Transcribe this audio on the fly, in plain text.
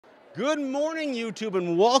Good morning, YouTube,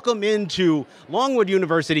 and welcome into Longwood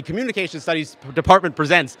University Communication Studies Department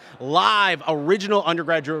presents live original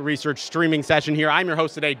undergraduate research streaming session here. I'm your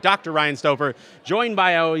host today, Dr. Ryan Stouffer, joined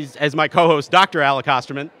by always as my co-host, Dr. Alec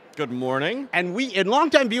Hosterman. Good morning. And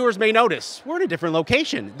longtime viewers may notice, we're in a different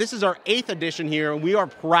location. This is our 8th edition here, and we are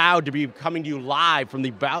proud to be coming to you live from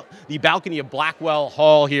the balcony of Blackwell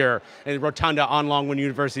Hall here in Rotunda on Longwood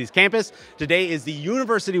University's campus. Today is the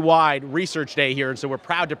university-wide research day here, and so we're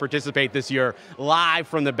proud to participate this year live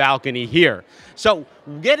from the balcony here. So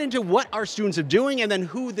we'll get into what our students are doing and then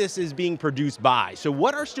who this is being produced by. So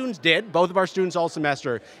what our students did, both of our students all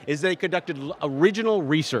semester, is they conducted original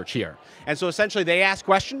research here. And so essentially they asked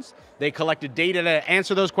questions, they collected data to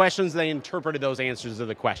answer those questions, they interpreted those answers to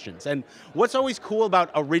the questions. And what's always cool about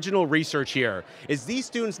original research here is these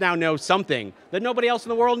students now know something that nobody else in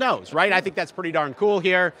the world knows, right? I think that's pretty darn cool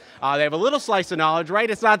here. They have a little slice of knowledge, right?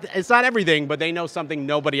 It's not everything, but they know something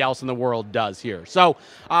nobody else in the world does here. So,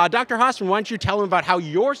 Dr. Hosterman, why don't you tell them about how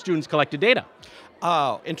your students collected data?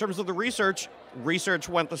 In terms of the research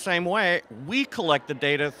went the same way. We collected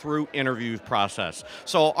data through interview process.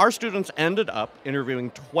 So our students ended up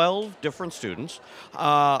interviewing 12 different students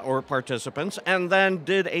or participants and then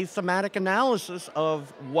did a thematic analysis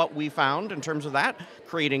of what we found in terms of that,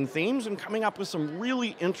 creating themes and coming up with some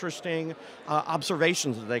really interesting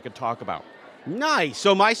observations that they could talk about. Nice.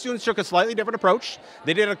 So my students took a slightly different approach.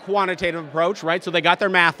 They did a quantitative approach, right? So they got their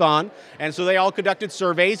math on, and so they all conducted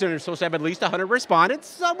surveys, and they're supposed to have at least 100 respondents.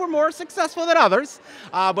 Some were more successful than others,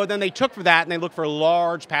 but then they took for that, and they looked for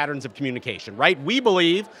large patterns of communication, right? We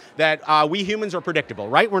believe that we humans are predictable,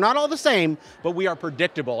 right? We're not all the same, but we are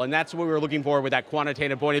predictable, and that's what we were looking for with that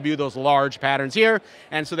quantitative point of view, those large patterns here.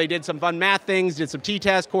 And so they did some fun math things, did some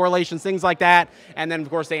t-tests, correlations, things like that, and then,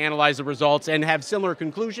 of course, they analyzed the results and have similar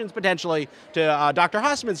conclusions, potentially, to Dr.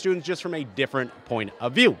 Hosterman's students, just from a different point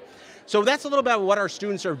of view. So that's a little bit about what our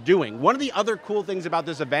students are doing. One of the other cool things about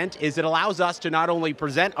this event is it allows us to not only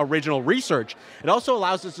present original research, it also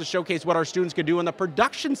allows us to showcase what our students can do on the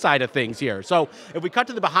production side of things here. So if we cut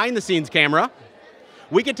to the behind the scenes camera,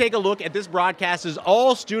 we can take a look at this broadcast is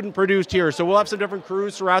all student produced here. So we'll have some different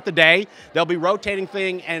crews throughout the day. They'll be rotating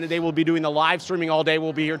thing and they will be doing the live streaming all day.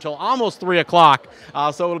 We'll be here till almost 3 o'clock.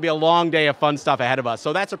 So it'll be a long day of fun stuff ahead of us.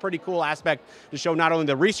 So that's a pretty cool aspect to show not only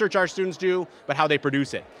the research our students do, but how they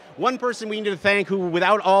produce it. One person we need to thank who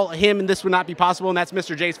without him this would not be possible, and that's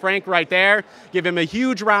Mr. Jace Frank right there. Give him a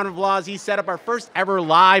huge round of applause. He set up our first ever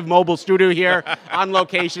live mobile studio here on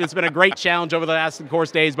location. It's been a great challenge over the last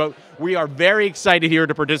course days, but we are very excited here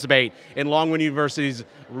to participate in Longwood University's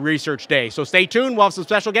Research Day. So stay tuned, we'll have some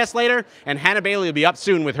special guests later, and Hannah Bailey will be up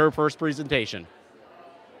soon with her first presentation.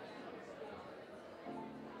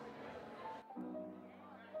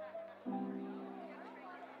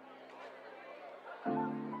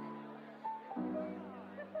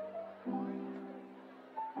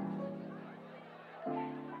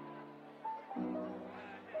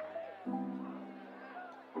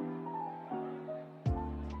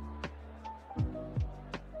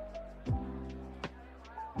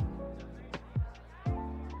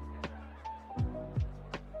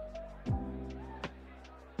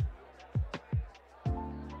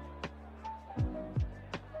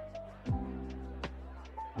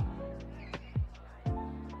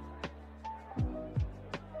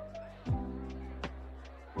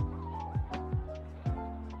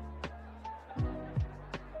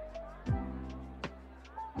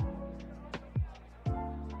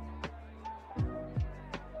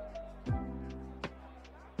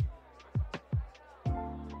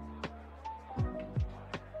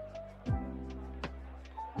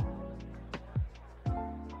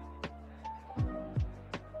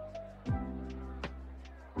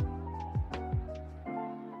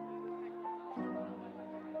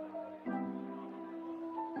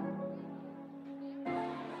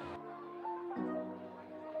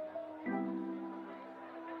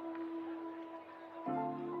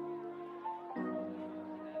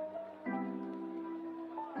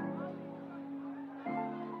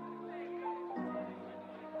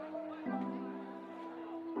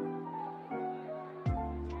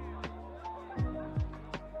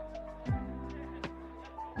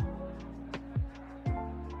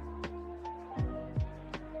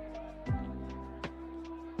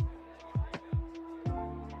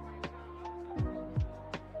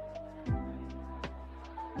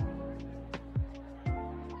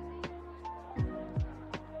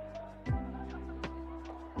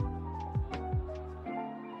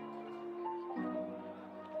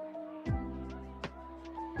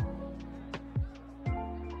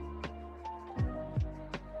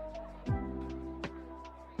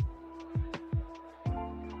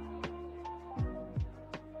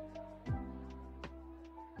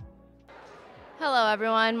 Hello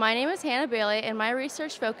everyone, my name is Hannah Bailey and my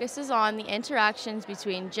research focuses on the interactions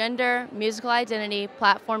between gender, musical identity,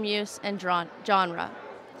 platform use, and genre.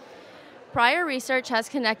 Prior research has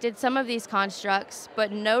connected some of these constructs,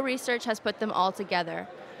 but no research has put them all together.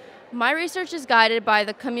 My research is guided by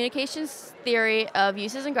the communications theory of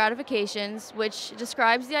uses and gratifications, which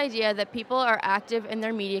describes the idea that people are active in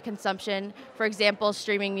their media consumption, for example,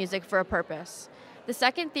 streaming music for a purpose. The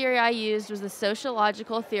second theory I used was the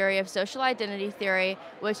sociological theory of social identity theory,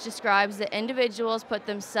 which describes that individuals put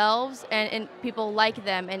themselves and people like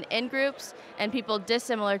them in in-groups and people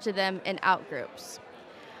dissimilar to them in out-groups.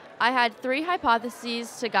 I had 3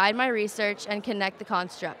 hypotheses to guide my research and connect the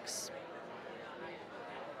constructs.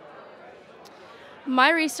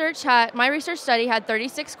 My research study had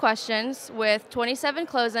 36 questions with 27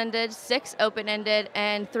 close-ended, 6 open-ended,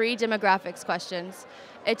 and 3 demographics questions.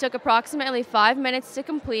 It took approximately 5 minutes to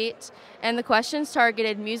complete, and the questions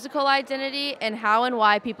targeted musical identity and how and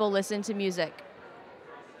why people listen to music.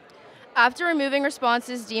 After removing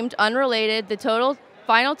responses deemed unrelated, the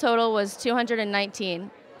final total was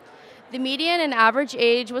 219. The median and average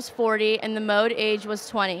age was 40, and the mode age was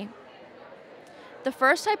 20. The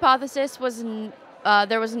first hypothesis was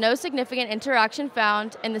there was no significant interaction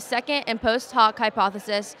found, and the second and post hoc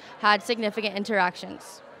hypothesis had significant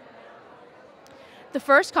interactions. The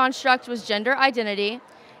first construct was gender identity.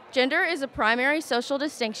 Gender is a primary social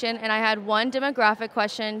distinction, and I had 1 demographic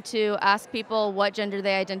question to ask people what gender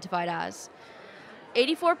they identified as.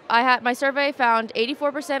 My survey found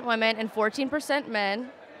 84% women and 14%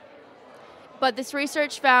 men, but this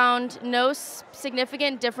research found no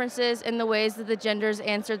significant differences in the ways that the genders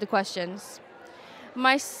answered the questions.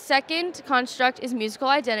 My second construct is musical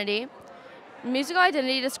identity. Musical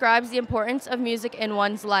identity describes the importance of music in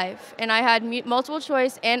one's life, and I had multiple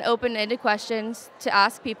choice and open-ended questions to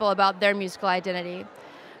ask people about their musical identity.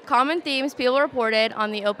 Common themes people reported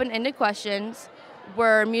on the open-ended questions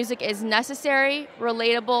were music is necessary,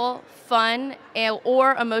 relatable, fun,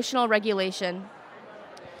 or emotional regulation.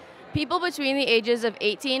 People between the ages of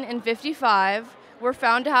 18 and 55 were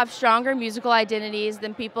found to have stronger musical identities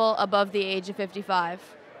than people above the age of 55.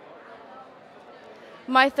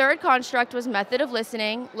 My third construct was method of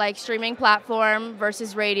listening, like streaming platform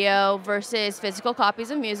versus radio versus physical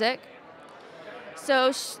copies of music.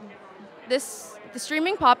 So the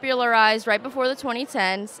streaming popularized right before the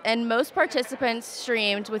 2010s, and most participants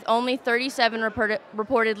streamed, with only 37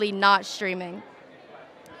 reportedly not streaming.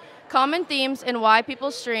 Common themes in why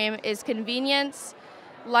people stream is convenience,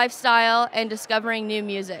 lifestyle, and discovering new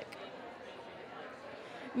music.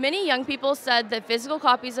 Many young people said that physical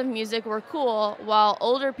copies of music were cool, while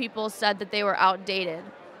older people said that they were outdated.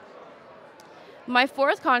 My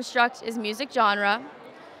fourth construct is music genre.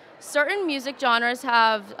 Certain music genres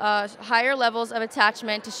have higher levels of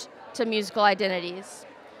attachment to musical identities.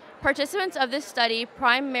 Participants of this study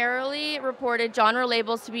primarily reported genre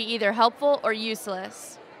labels to be either helpful or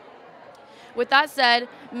useless. With that said,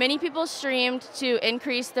 many people streamed to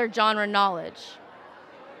increase their genre knowledge.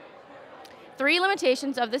 3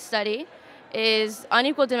 limitations of this study is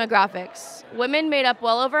unequal demographics. Women made up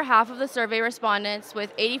well over half of the survey respondents,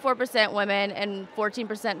 with 84% women and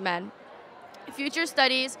 14% men. Future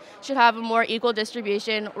studies should have a more equal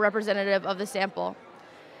distribution representative of the sample.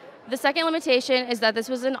 The second limitation is that this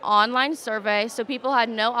was an online survey, so people had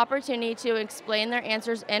no opportunity to explain their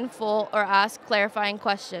answers in full or ask clarifying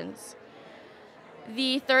questions.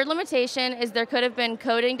 The third limitation is there could have been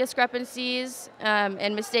coding discrepancies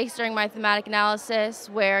and mistakes during mathematic analysis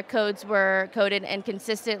where codes were coded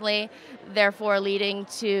inconsistently, therefore leading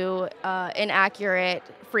to inaccurate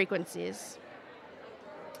frequencies.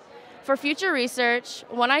 For future research,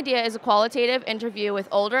 one idea is a qualitative interview with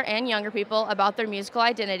older and younger people about their musical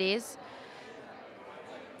identities.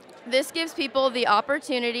 This gives people the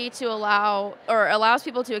opportunity to allows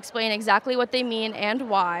people to explain exactly what they mean and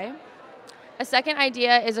why. A second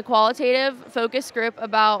idea is a qualitative focus group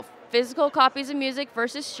about physical copies of music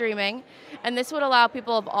versus streaming, and this would allow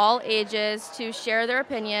people of all ages to share their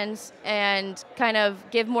opinions and kind of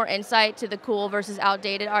give more insight to the cool versus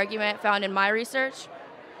outdated argument found in my research.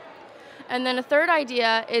 And then a third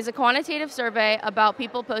idea is a quantitative survey about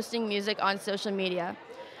people posting music on social media.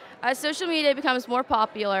 As social media becomes more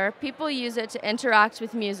popular, people use it to interact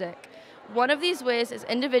with music. One of these ways is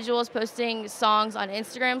individuals posting songs on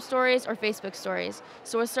Instagram stories or Facebook stories.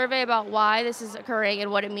 So a survey about why this is occurring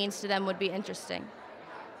and what it means to them would be interesting.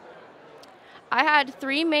 I had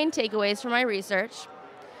 3 main takeaways from my research.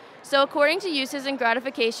 So according to uses and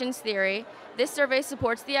gratifications theory, this survey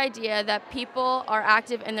supports the idea that people are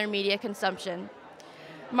active in their media consumption.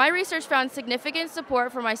 My research found significant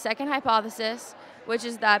support for my second hypothesis, which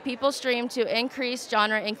is that people stream to increase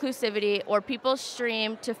genre inclusivity or people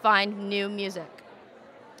stream to find new music.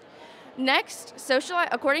 Next,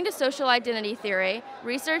 according to social identity theory,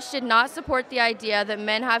 research did not support the idea that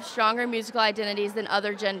men have stronger musical identities than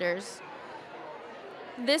other genders.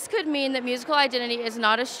 This could mean that musical identity is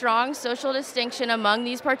not a strong social distinction among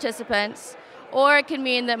these participants, or it could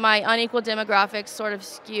mean that my unequal demographics sort of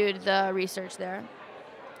skewed the research there.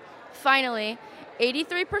 Finally,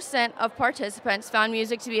 83% of participants found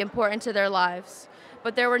music to be important to their lives,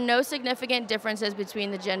 but there were no significant differences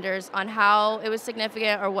between the genders on how it was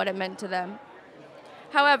significant or what it meant to them.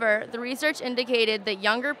 However, the research indicated that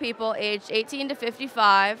younger people aged 18 to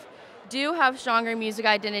 55 do have stronger music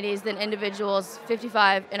identities than individuals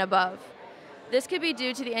 55 and above. This could be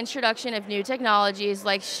due to the introduction of new technologies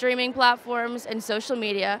like streaming platforms and social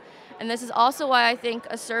media, and this is also why I think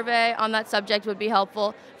a survey on that subject would be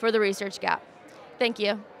helpful for the research gap. Thank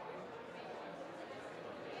you.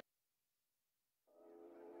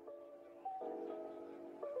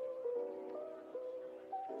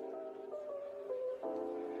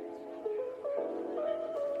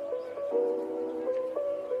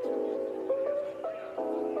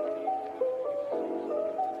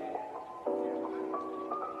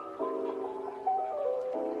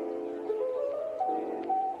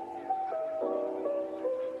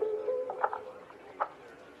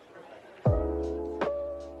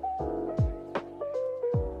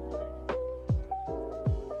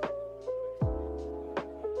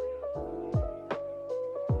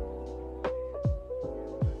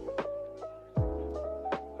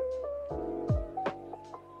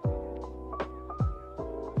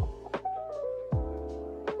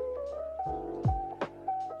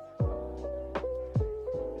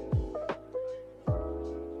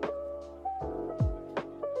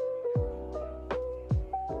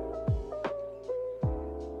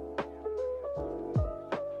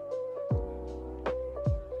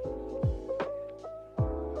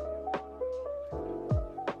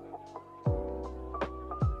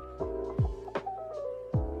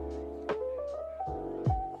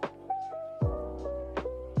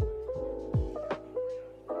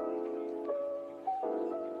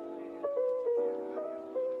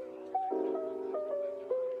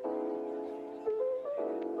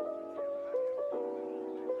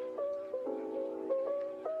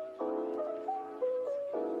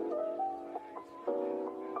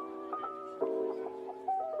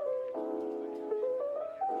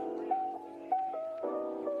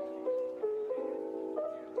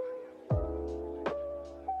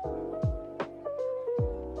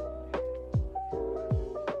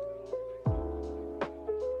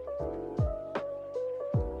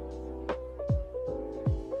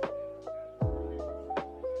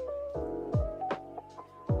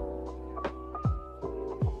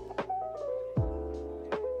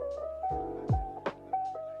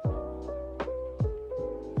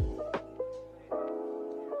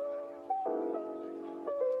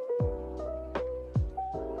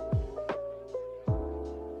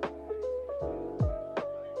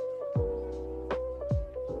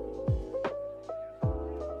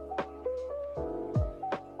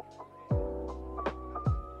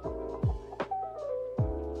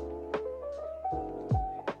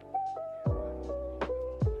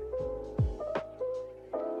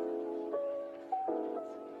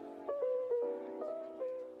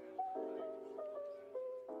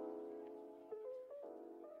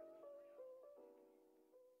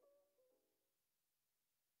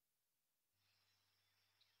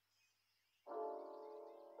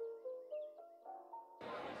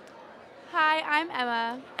 Hi, I'm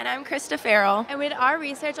Emma. And I'm Christa Ferrell. And we did our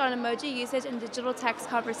research on emoji usage in digital text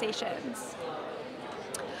conversations.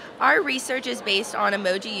 Our research is based on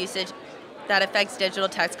emoji usage that affects digital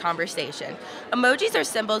text conversation. Emojis are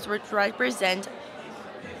symbols which represent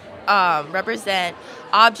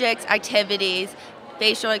objects, activities,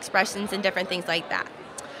 facial expressions, and different things like that.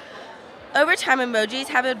 Over time, emojis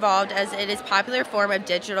have evolved as it is a popular form of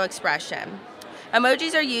digital expression.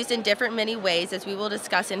 Emojis are used in different many ways, as we will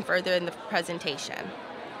discuss further in the presentation.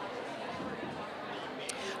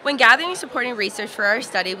 When gathering and supporting research for our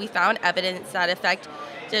study, we found evidence that affect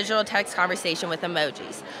digital text conversation with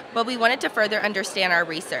emojis, but we wanted to further understand our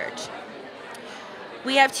research.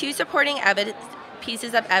 We have two supporting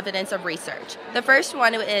pieces of evidence of research. The first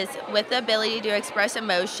one is with the ability to express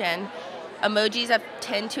emotion, emojis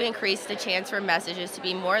tend to increase the chance for messages to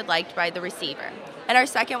be more liked by the receiver. And our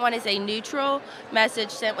second one is a neutral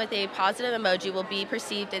message sent with a positive emoji will be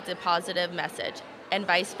perceived as a positive message, and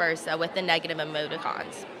vice versa with the negative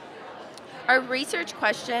emoticons. Our research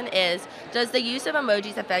question is, does the use of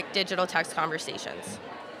emojis affect digital text conversations?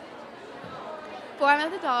 For our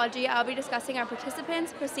methodology, I'll be discussing our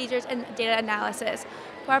participants, procedures, and data analysis.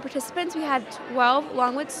 For our participants, we had 12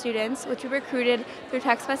 Longwood students, which we recruited through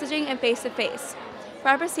text messaging and face-to-face. For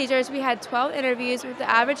our procedures, we had 12 interviews with the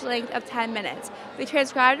average length of 10 minutes. We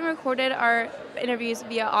transcribed and recorded our interviews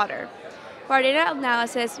via Otter. For our data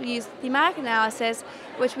analysis, we used thematic analysis,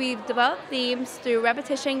 which we developed themes through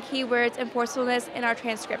repetition, keywords, and forcefulness in our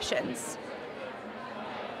transcriptions.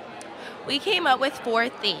 We came up with 4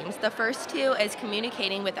 themes. The first 2 is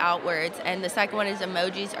communicating without words, and the second one is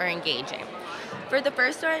emojis are engaging. For the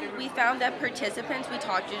first one, we found that participants we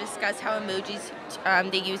talked to discuss how emojis,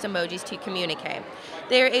 they use emojis to communicate.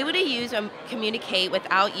 They are able to communicate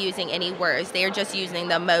without using any words. They are just using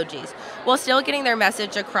the emojis while still getting their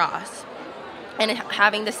message across and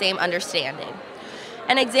having the same understanding.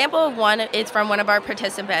 An example of one is from one of our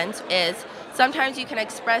participants is sometimes you can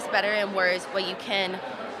express better in words what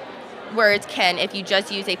words can if you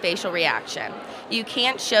just use a facial reaction. You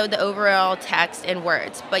can't show the overall text in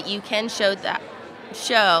words, but you can show that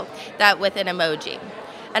with an emoji.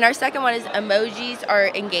 And our second one is emojis are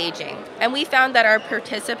engaging. And we found that our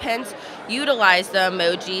participants utilize the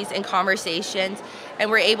emojis in conversations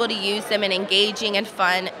and were able to use them in engaging and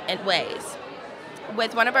fun ways.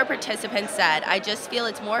 With one of our participants said, "I just feel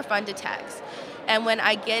it's more fun to text. And when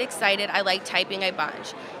I get excited, I like typing a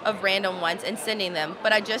bunch of random ones and sending them,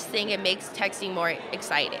 but I just think it makes texting more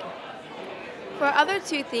exciting." For our other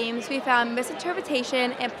 2 themes, we found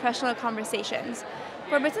misinterpretation and professional conversations.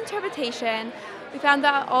 For misinterpretation, we found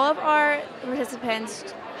that all of our participants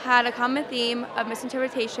had a common theme of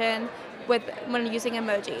misinterpretation when using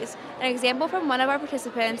emojis. An example from one of our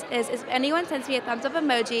participants is, if anyone sends me a thumbs up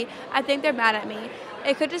emoji, I think they're mad at me.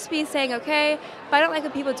 It could just be saying okay, but I don't like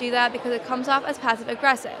when people do that because it comes off as passive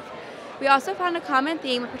aggressive. We also found a common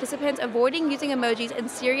theme of participants avoiding using emojis in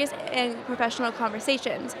serious and professional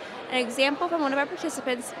conversations. An example from one of our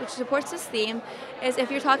participants, which supports this theme, is, if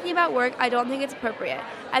you're talking about work, I don't think it's appropriate.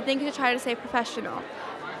 I think you should try to say professional.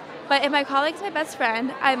 But if my colleague's my best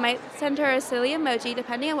friend, I might send her a silly emoji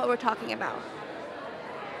depending on what we're talking about.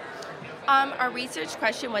 Our research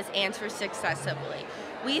question was answered successfully.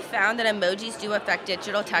 We found that emojis do affect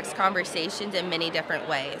digital text conversations in many different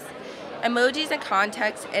ways. Emojis and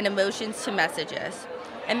context and emotions to messages,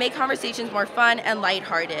 and make conversations more fun and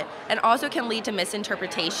lighthearted, and also can lead to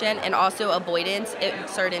misinterpretation and also avoidance in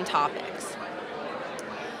certain topics.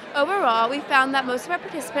 Overall, we found that most of our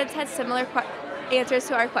participants had similar answers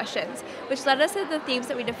to our questions, which led us to the themes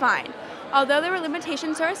that we defined. Although there were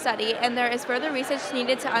limitations to our study and there is further research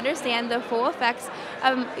needed to understand the full effects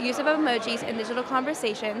of use of emojis in digital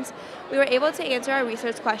conversations, we were able to answer our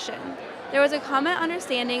research question. There was a common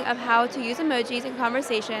understanding of how to use emojis in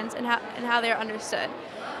conversations and how they are understood.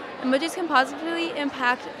 Emojis can positively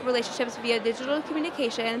impact relationships via digital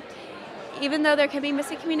communication. Even though there can be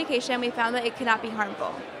miscommunication, we found that it cannot be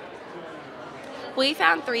harmful. We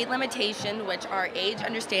found 3 limitations, which are age,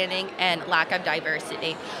 understanding, and lack of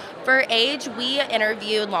diversity. For age, we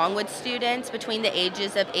interviewed Longwood students between the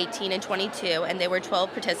ages of 18 and 22, and there were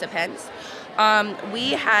 12 participants.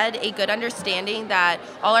 We had a good understanding that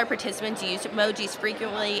all our participants used emojis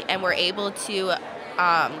frequently and were able to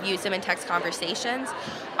use them in text conversations.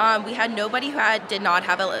 We had nobody who did not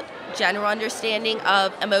have a general understanding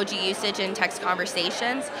of emoji usage in text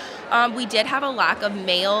conversations. We did have a lack of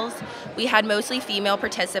males. We had mostly female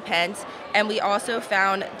participants, and we also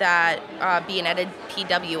found that being at a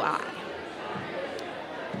PWI.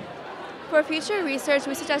 For future research,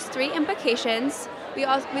 we suggest 3 implications.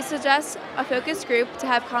 We suggest a focus group to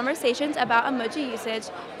have conversations about emoji usage.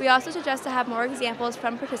 We also suggest to have more examples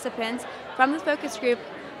from participants. From the focus group,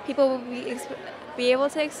 people will be able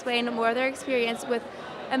to explain more of their experience with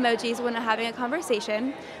emojis when having a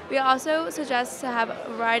conversation. We also suggest to have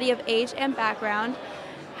a variety of age and background,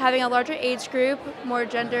 having a larger age group, more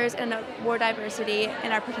genders, and more diversity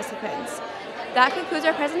in our participants. That concludes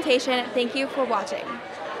our presentation. Thank you for watching.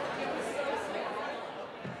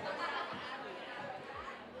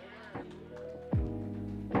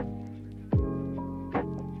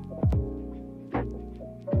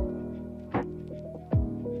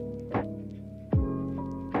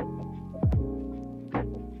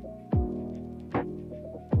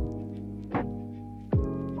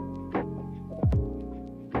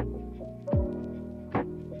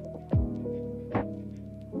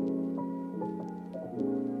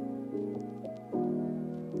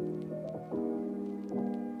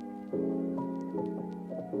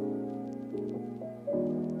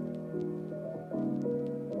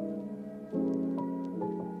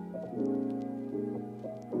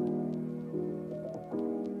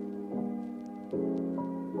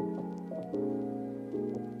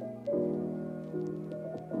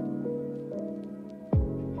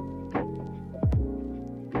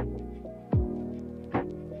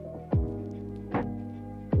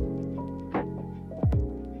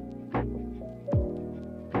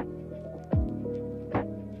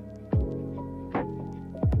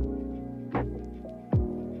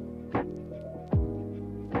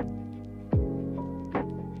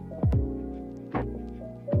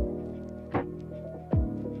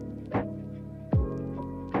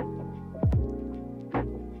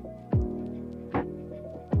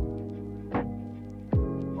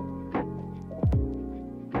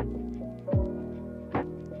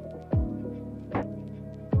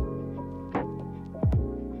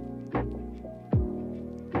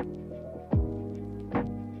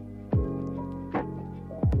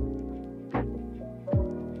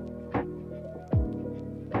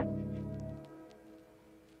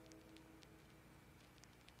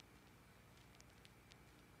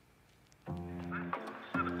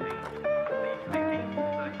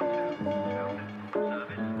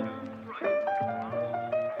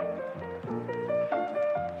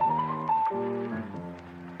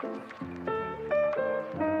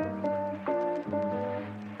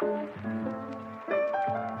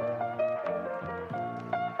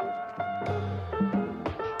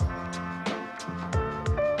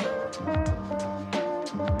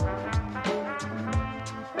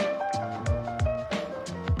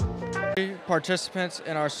 Participants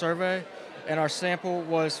in our survey, and our sample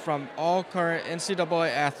was from all current NCAA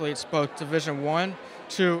athletes, both Division I,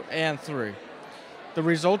 II, and III. The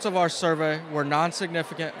results of our survey were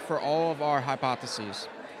non-significant for all of our hypotheses.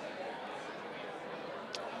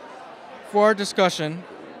 For our discussion,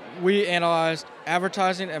 we analyzed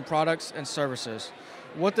advertising and products and services.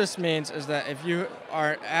 What this means is that if you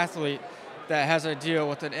are an athlete that has a deal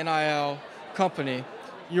with an NIL company,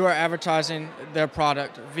 you are advertising their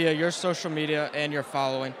product via your social media and your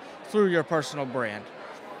following through your personal brand.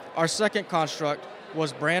 Our second construct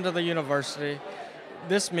was brand of the university.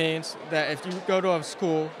 This means that if you go to a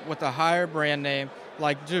school with a higher brand name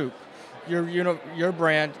like Duke, your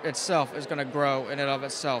brand itself is going to grow in and of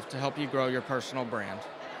itself to help you grow your personal brand.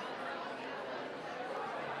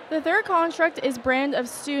 The third construct is brand of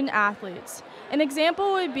student athletes. An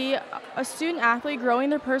example would be a student athlete growing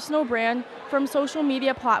their personal brand from social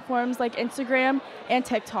media platforms like Instagram and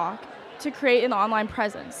TikTok to create an online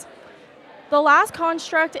presence. The last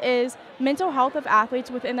construct is mental health of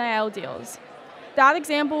athletes with NIL deals. That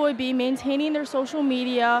example would be maintaining their social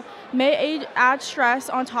media may add stress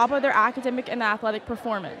on top of their academic and athletic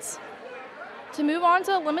performance. To move on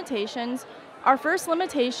to limitations, our first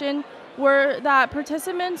limitation were that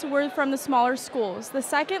participants were from the smaller schools. The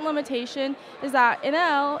second limitation is that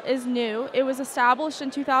NIL is new. It was established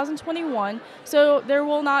in 2021, so there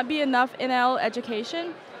will not be enough NIL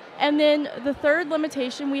education. And then the third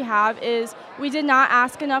limitation we have is we did not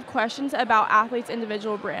ask enough questions about athletes'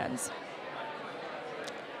 individual brands.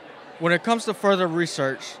 When it comes to further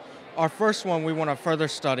research, our first one we want to further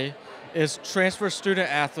study is transfer student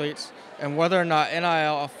athletes and whether or not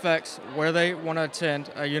NIL affects where they want to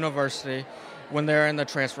attend a university when they're in the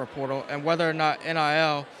transfer portal, and whether or not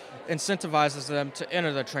NIL incentivizes them to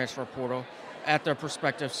enter the transfer portal at their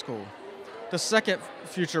prospective school. The second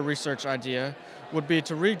future research idea would be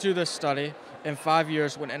to redo this study in 5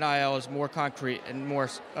 years when NIL is more concrete and more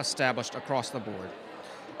established across the board.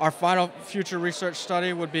 Our final future research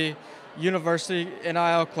study would be university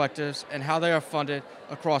NIL collectives and how they are funded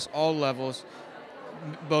across all levels,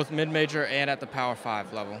 both mid-major and at the Power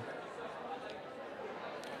 5 level.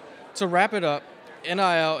 To wrap it up,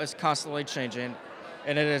 NIL is constantly changing,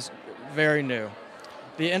 and it is very new.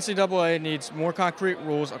 The NCAA needs more concrete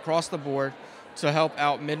rules across the board to help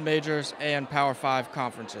out mid-majors and Power 5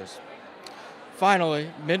 conferences. Finally,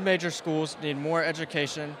 mid-major schools need more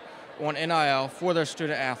education on NIL for their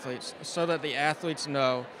student athletes so that the athletes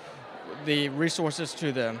know the resources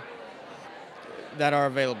to them that are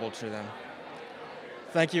available to them.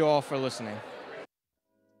 Thank you all for listening.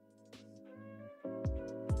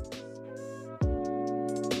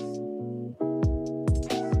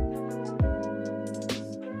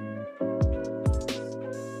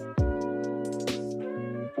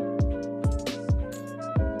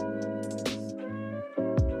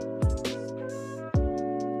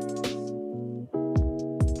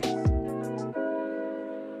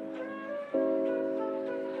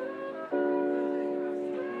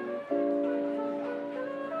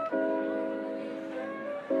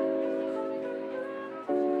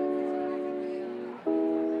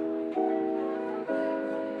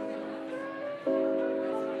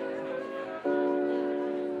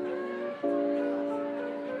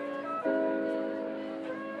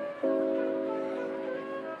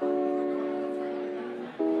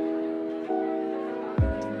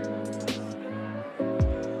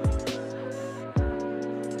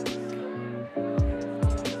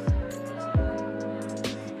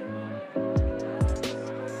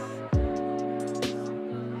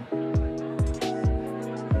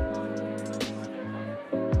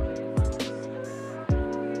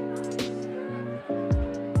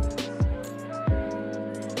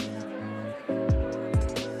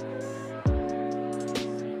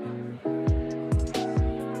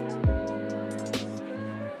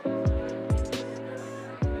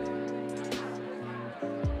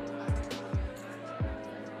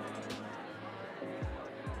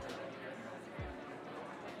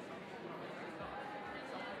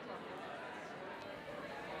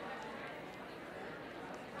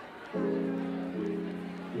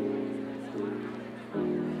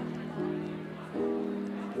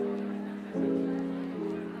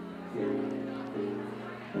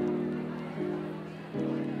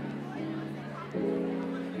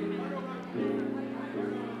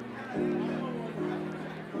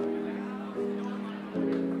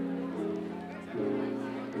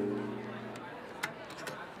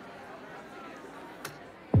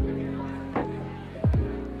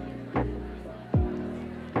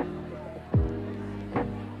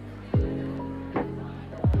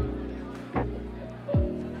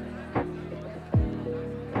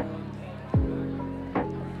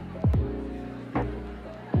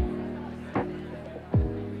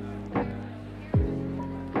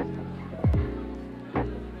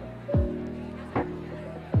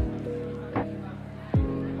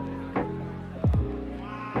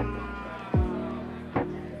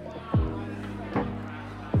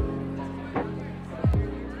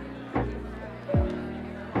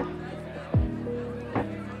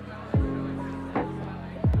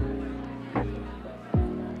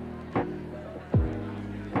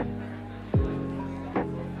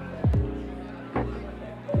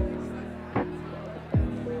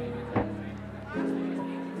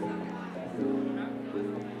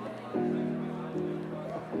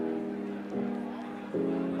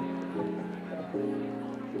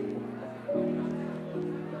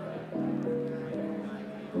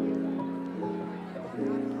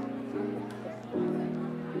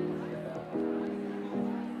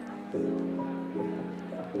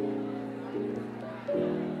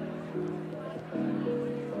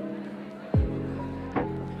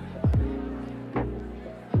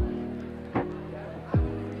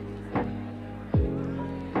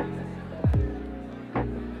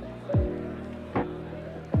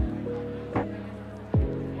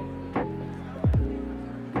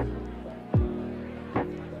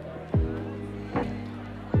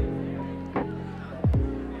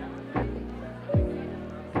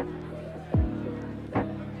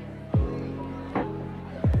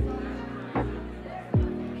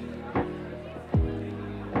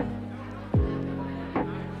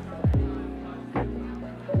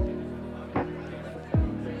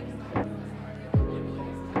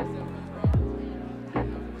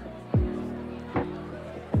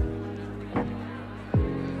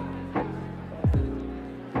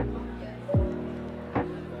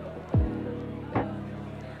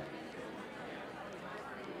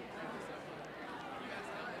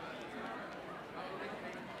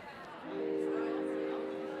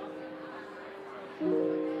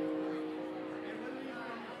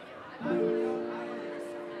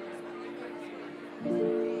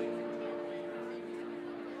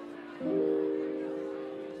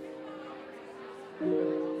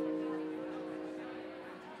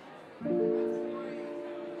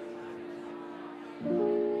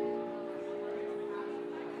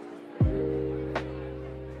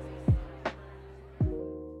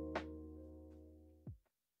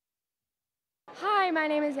 Hi, my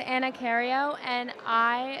name is Anna Cario, and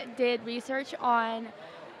I did research on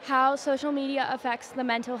how social media affects the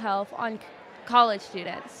mental health on college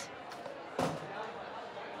students.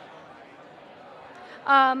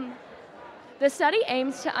 The study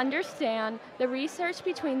aims to understand the research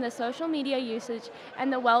between the social media usage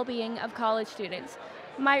and the well-being of college students.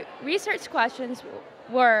 My research questions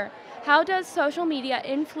were, how does social media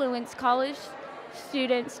influence college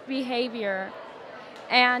students' behavior?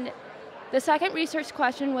 And the second research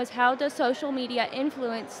question was, how does social media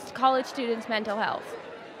influence college students' mental health?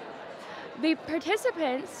 The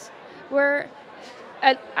participants were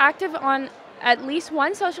active on at least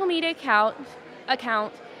one social media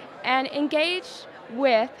account and engaged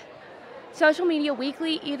with social media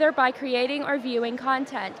weekly, either by creating or viewing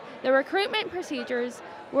content. The recruitment procedures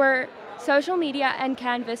were social media and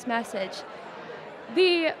Canvas message.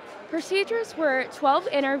 The procedures were 12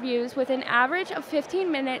 interviews with an average of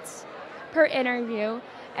 15 minutes per interview,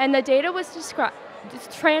 and the data was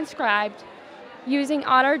transcribed using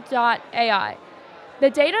Otter.ai. The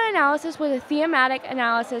data analysis was a thematic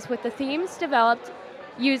analysis with the themes developed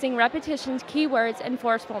using repetitions, keywords, and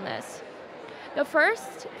forcefulness. The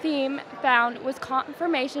first theme found was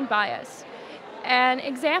confirmation bias. An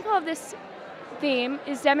example of this theme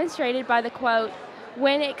is demonstrated by the quote,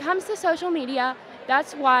 "When it comes to social media,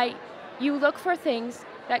 that's why you look for things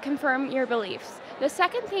that confirm your beliefs." The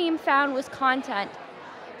second theme found was content,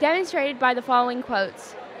 demonstrated by the following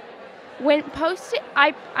quotes. "When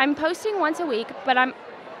I'm posting once a week, but I'm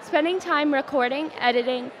spending time recording,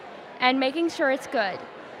 editing, and making sure it's good."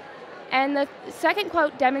 And the second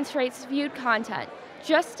quote demonstrates viewed content,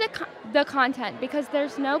 just the content, because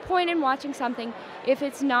there's no point in watching something if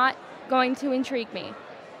it's not going to intrigue me.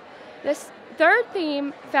 This third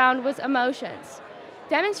theme found was emotions,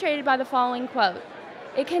 demonstrated by the following quote.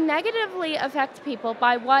 "It can negatively affect people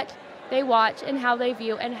by what they watch and how they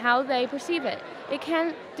view and how they perceive it. It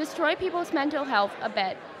can destroy people's mental health a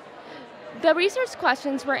bit." The research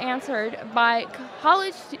questions were answered by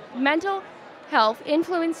mental health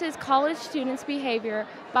influences college students' behavior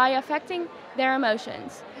by affecting their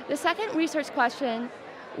emotions. The second research question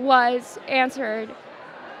was answered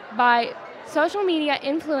by social media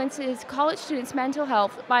influences college students' mental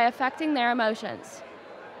health by affecting their emotions.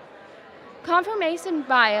 Confirmation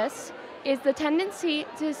bias is the tendency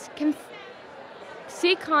to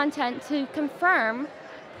seek content to confirm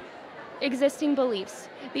existing beliefs.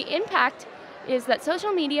 The impact is that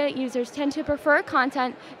social media users tend to prefer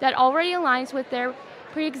content that already aligns with their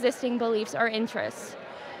pre-existing beliefs or interests.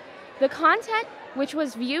 The content, which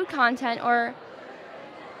was viewed content or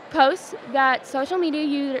posts that social media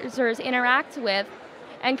users interact with,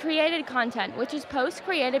 and created content, which is posts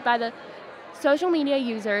created by the social media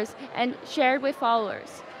users and shared with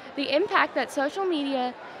followers. The impact that social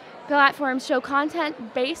media platforms show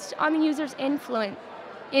content based on the user's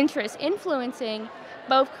interests, influencing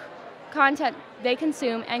both content they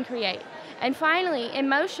consume and create. And finally,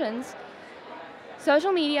 emotions.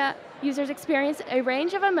 Social media users experience a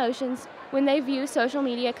range of emotions when they view social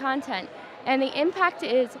media content, and the impact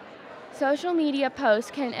is social media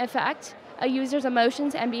posts can affect a user's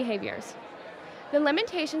emotions and behaviors. The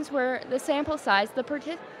limitations were the sample size.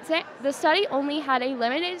 The study only had a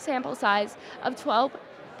limited sample size of 12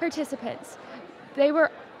 participants.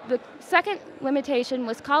 The second limitation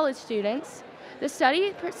was college students. The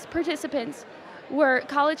study participants were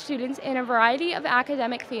college students in a variety of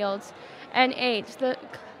academic fields and age.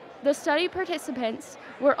 The study participants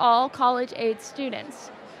were all college-age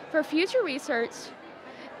students. For future research,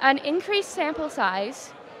 an increased sample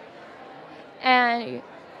size and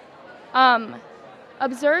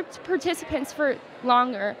observed participants for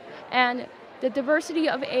longer, and the diversity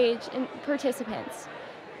of age in participants.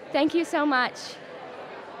 Thank you so much.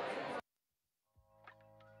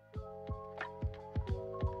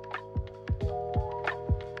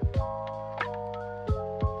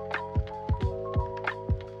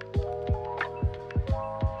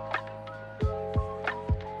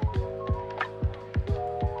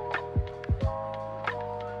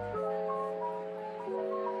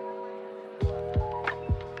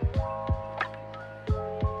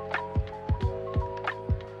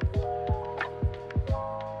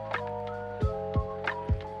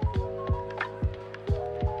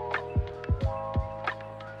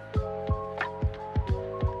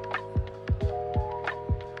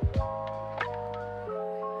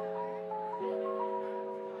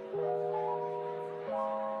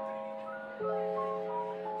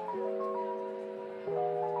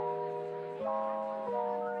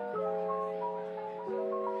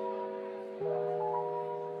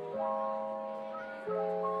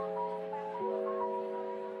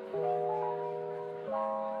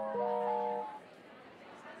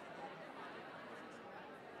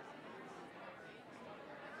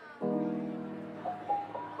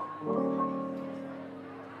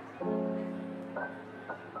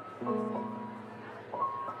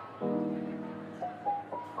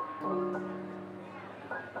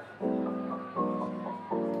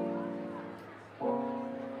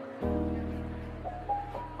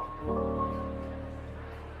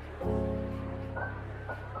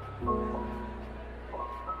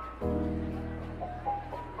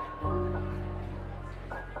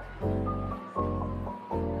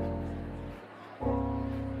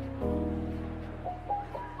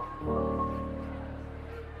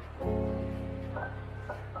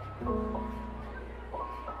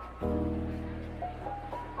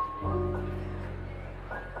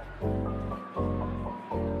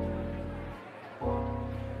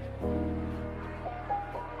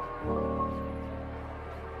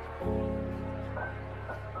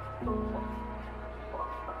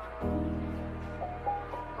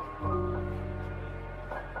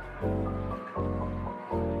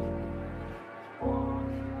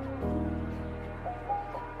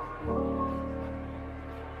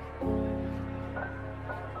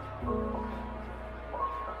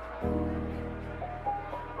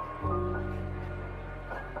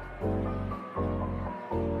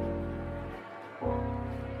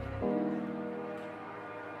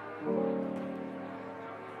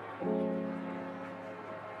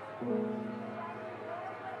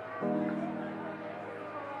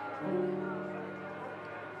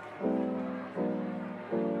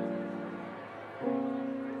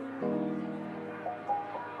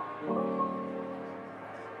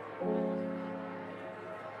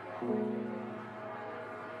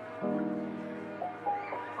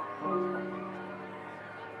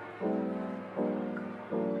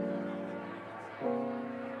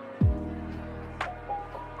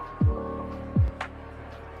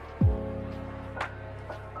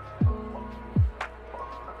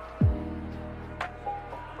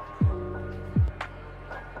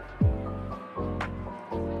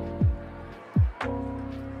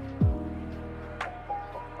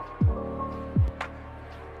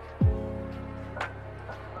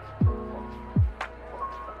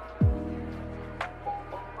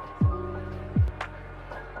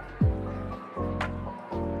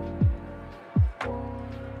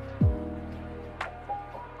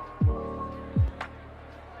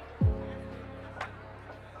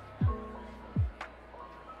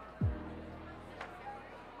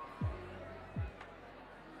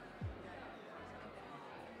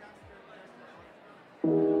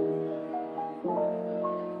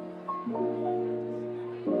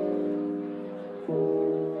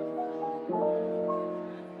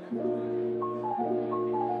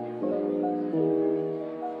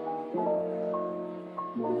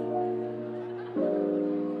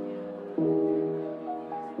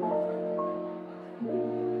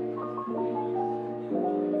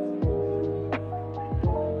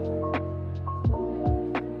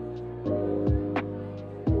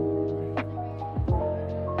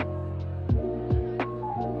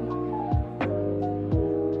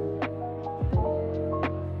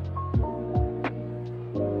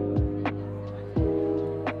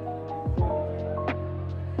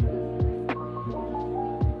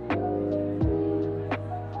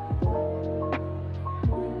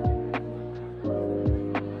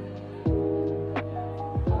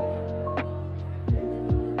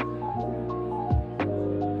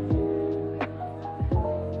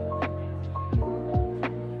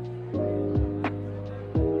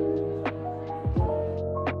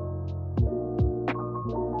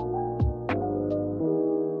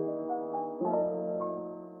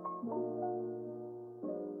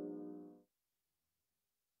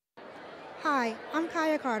 Hi, I'm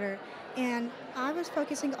Kaya Carter, and I was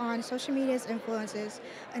focusing on social media's influences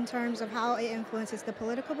in terms of how it influences the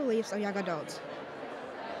political beliefs of young adults.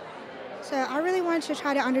 So I really wanted to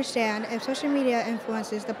try to understand if social media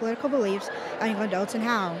influences the political beliefs of young adults and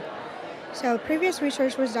how. So previous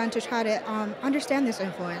research was done to try to understand this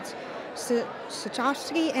influence.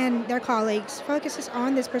 Stouffer and their colleagues focuses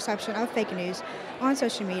on this perception of fake news on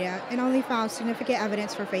social media and only found significant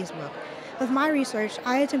evidence for Facebook. With my research,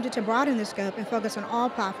 I attempted to broaden the scope and focus on all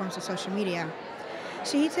platforms of social media.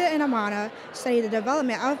 Shita and Amana studied the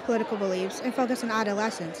development of political beliefs and focused on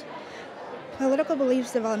adolescents. Political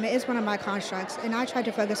beliefs development is one of my constructs, and I tried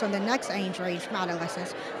to focus on the next age range from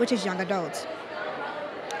adolescents, which is young adults.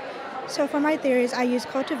 So for my theories, I use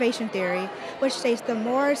cultivation theory, which states the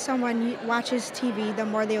more someone watches TV, the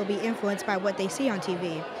more they will be influenced by what they see on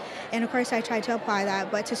TV. And of course, I try to apply that,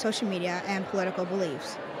 but to social media and political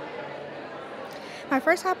beliefs. My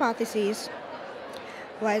first hypothesis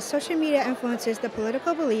was social media influences the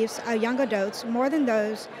political beliefs of young adults more than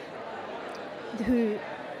those who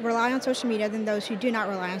rely on social media than those who do not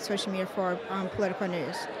rely on social media for political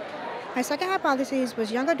news. My second hypothesis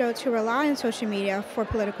was young adults who rely on social media for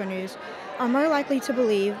political news are more likely to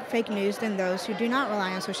believe fake news than those who do not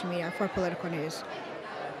rely on social media for political news.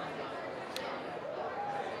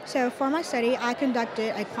 So for my study, I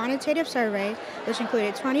conducted a quantitative survey which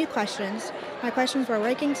included 20 questions. My questions were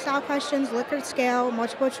ranking style questions, Likert scale,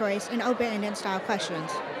 multiple choice, and open-ended style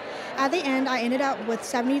questions. At the end, I ended up with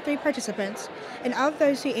 73 participants, and of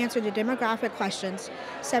those who answered the demographic questions,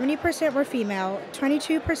 70% were female,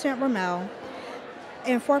 22% were male,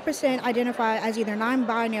 and 4% identified as either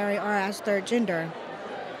non-binary or as third gender.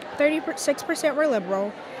 36% were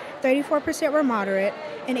liberal, 34% were moderate,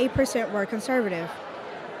 and 8% were conservative.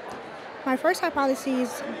 My first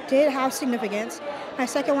hypothesis did have significance. My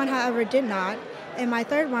second one, however, did not, and my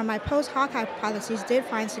third one, my post hoc hypothesis, did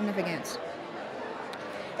find significance.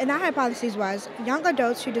 And that hypothesis was young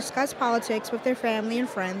adults who discuss politics with their family and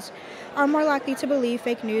friends are more likely to believe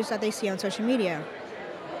fake news that they see on social media.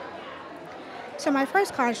 So my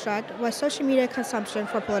first construct was social media consumption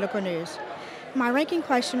for political news. My ranking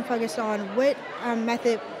question focused on what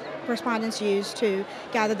method respondents use to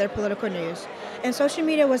gather their political news. And social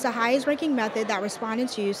media was the highest ranking method that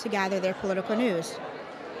respondents used to gather their political news.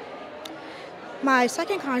 My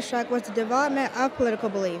second construct was the development of political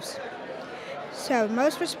beliefs. So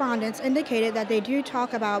most respondents indicated that they do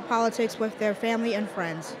talk about politics with their family and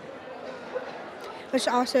friends, which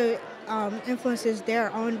also influences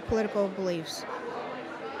their own political beliefs.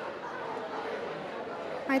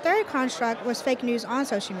 My third construct was fake news on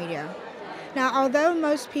social media. Now, although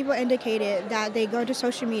most people indicated that they go to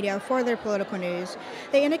social media for their political news,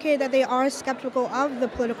 they indicated that they are skeptical of the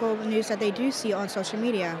political news that they do see on social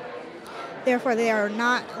media. Therefore, they are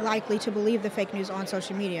not likely to believe the fake news on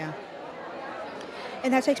social media.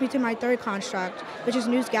 And that takes me to my third construct, which is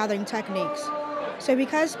news gathering techniques. So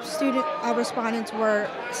because student respondents were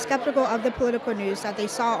skeptical of the political news that they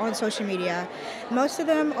saw on social media, most of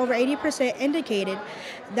them, over 80%, indicated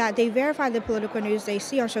that they verified the political news they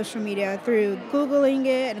see on social media through Googling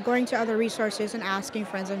it and going to other resources and asking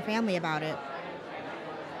friends and family about it.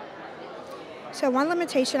 So one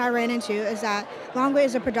limitation I ran into is that Longwood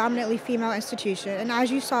is a predominantly female institution, and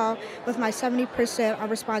as you saw with my 70%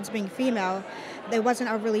 of respondents being female, there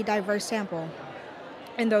wasn't a really diverse sample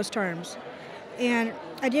in those terms. And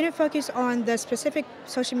I didn't focus on the specific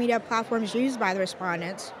social media platforms used by the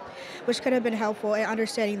respondents, which could have been helpful in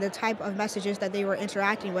understanding the type of messages that they were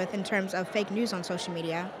interacting with in terms of fake news on social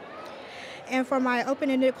media. And for my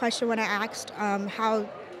open-ended question, when I asked how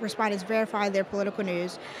respondents verify their political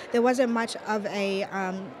news, there wasn't much of a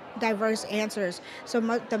diverse answers. So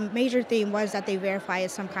the major theme was that they verify it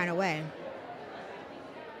some kind of way.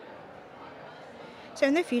 So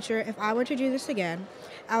in the future, if I were to do this again,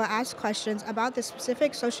 I will ask questions about the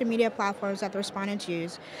specific social media platforms that the respondents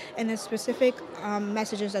use and the specific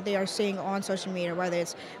messages that they are seeing on social media, whether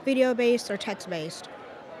it's video-based or text-based.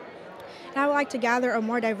 And I would like to gather a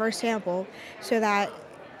more diverse sample so that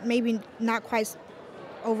maybe not quite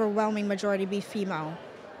overwhelming majority be female.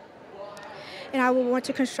 And I will want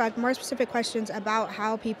to construct more specific questions about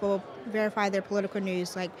how people verify their political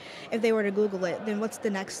news, like if they were to Google it, then what's the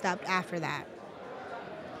next step after that?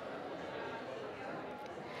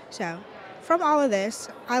 So, from all of this,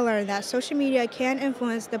 I learned that social media can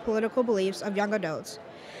influence the political beliefs of young adults.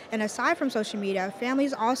 And aside from social media,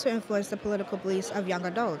 families also influence the political beliefs of young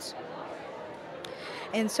adults.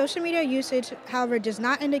 And social media usage, however, does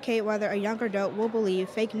not indicate whether a young adult will believe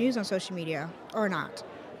fake news on social media or not.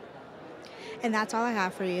 And that's all I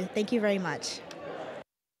have for you. Thank you very much.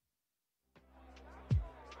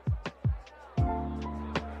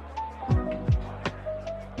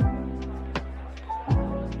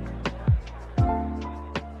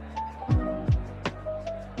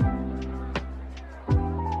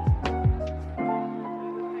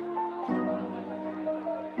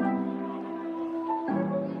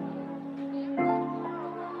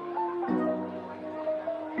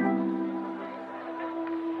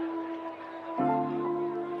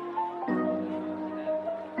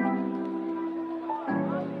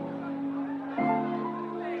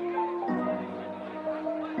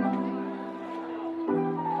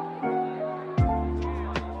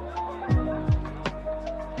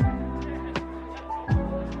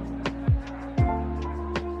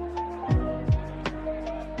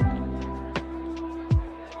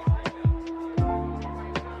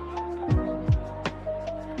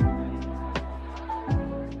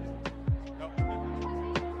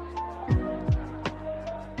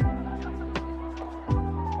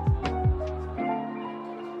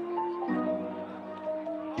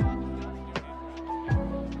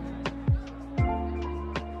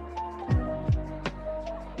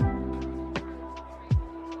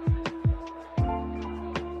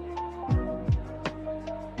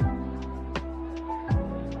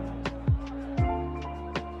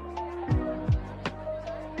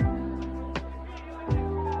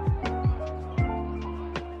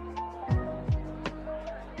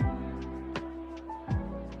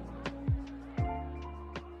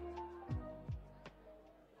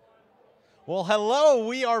 Well, hello,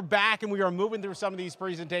 we are back and we are moving through some of these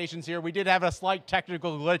presentations here. We did have a slight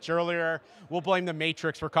technical glitch earlier. We'll blame the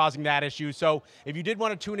Matrix for causing that issue. So if you did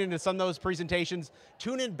want to tune into some of those presentations,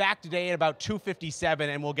 tune in back today at about 2:57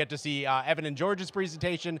 and we'll get to see Evan and George's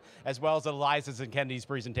presentation as well as Eliza's and Kennedy's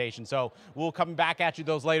presentation. So we'll come back at you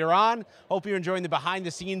those later on. Hope you're enjoying the behind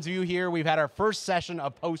the scenes view here. We've had our first session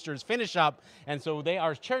of posters finish up, and so they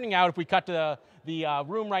are churning out. If we cut to the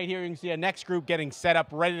room right here, you can see a next group getting set up,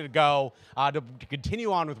 ready to go to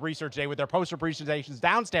continue on with Research Day with their poster presentations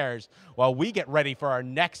downstairs while we get ready for our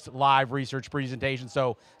next live research presentation.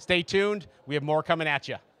 So stay tuned. We have more coming at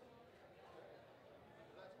you.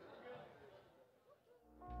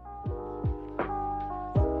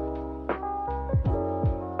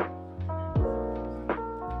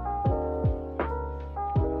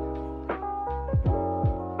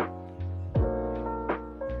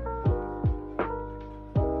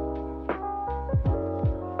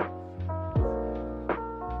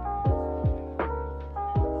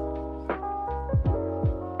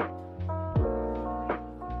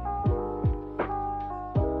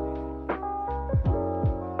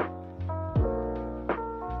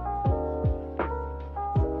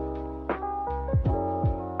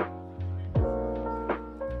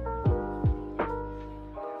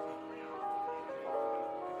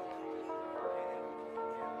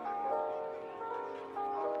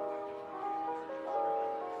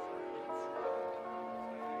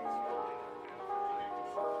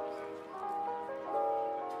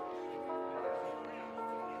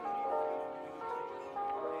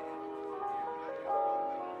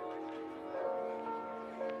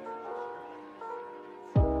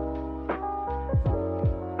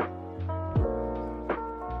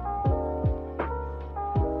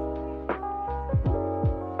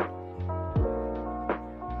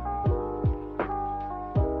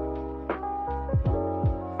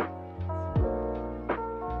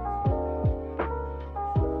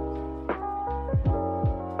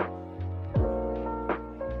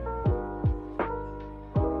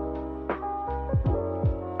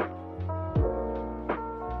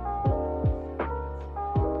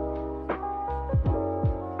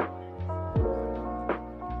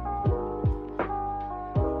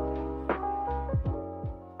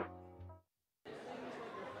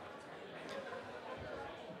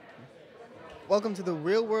 Welcome to the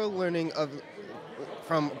real-world learning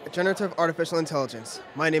from generative artificial intelligence.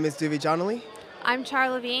 My name is Duvie Johnally. I'm Char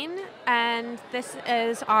Lavigne, and this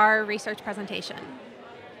is our research presentation.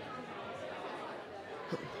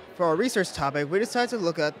 For our research topic, we decided to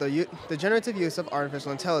look at the generative use of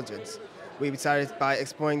artificial intelligence. We decided by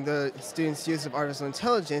exploring the students' use of artificial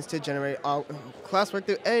intelligence to generate classwork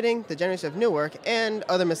through editing, the generation of new work, and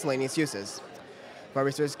other miscellaneous uses. For our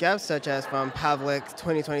research gaps, such as from Pavlik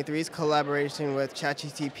 2023's collaboration with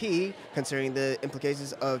ChatGPT concerning the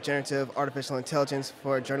implications of generative artificial intelligence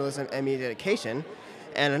for journalism and media education,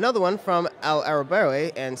 and another one from Al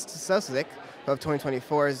Arabarwe and Stouffer of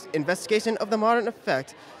 2024's investigation of the modern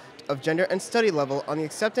effect of gender and study level on the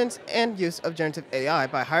acceptance and use of generative AI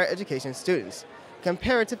by higher education students,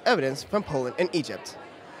 comparative evidence from Poland and Egypt.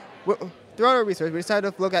 Throughout our research, we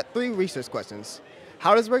decided to look at 3 research questions.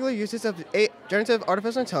 How does regular usage of generative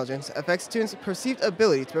artificial intelligence affect students' perceived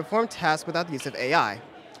ability to perform tasks without the use of AI?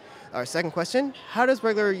 Our second question, how does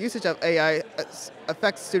regular usage of AI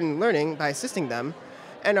affect student learning by assisting them?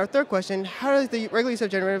 And our third question, how does the regular use of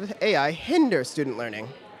generative AI hinder student learning?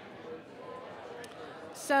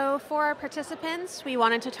 So for our participants, we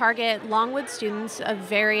wanted to target Longwood students of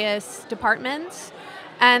various departments.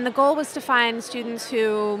 And the goal was to find students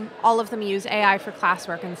who, all of them use AI for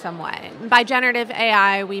classwork in some way. By generative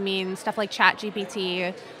AI, we mean stuff like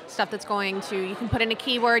ChatGPT, stuff that's going to, you can put in a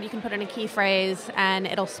keyword, you can put in a key phrase, and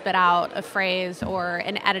it'll spit out a phrase or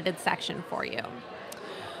an edited section for you.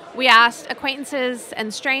 We asked acquaintances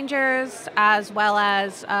and strangers, as well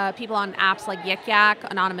as people on apps like Yik Yak,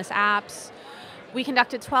 anonymous apps. We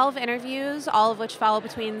conducted 12 interviews, all of which followed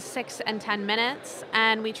between 6 and 10 minutes,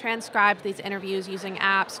 and we transcribed these interviews using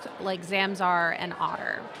apps like Zamzar and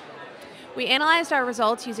Otter. We analyzed our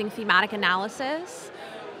results using thematic analysis,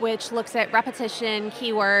 which looks at repetition,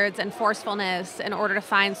 keywords, and forcefulness in order to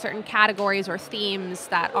find certain categories or themes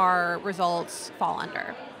that our results fall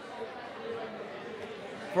under.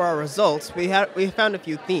 For our results, we found a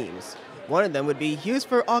few themes. One of them would be used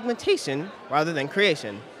for augmentation rather than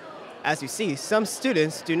creation. As you see, some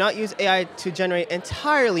students do not use AI to generate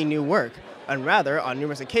entirely new work, and rather, on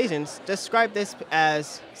numerous occasions, describe this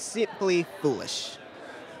as simply foolish.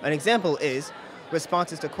 An example is,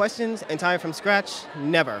 responses to questions entirely from scratch,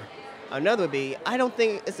 never. Another would be, I don't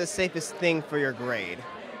think it's the safest thing for your grade.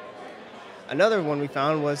 Another one we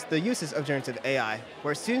found was the uses of generative AI,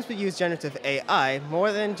 where students would use generative AI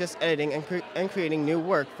more than just editing and creating new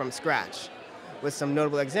work from scratch, with some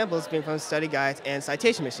notable examples being from study guides and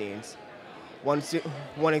citation machines. One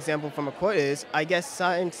example from a quote is, I guess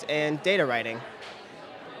science and data writing.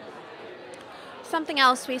 Something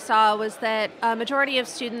else we saw was that a majority of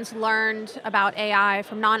students learned about AI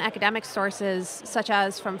from non-academic sources, such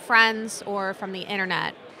as from friends or from the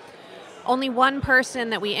internet. Only one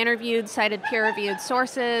person that we interviewed cited peer-reviewed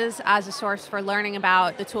sources as a source for learning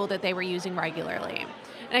about the tool that they were using regularly.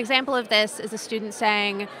 An example of this is a student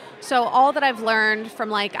saying, so all that I've learned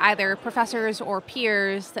from like either professors or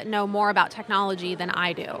peers that know more about technology than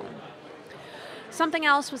I do. Something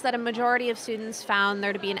else was that a majority of students found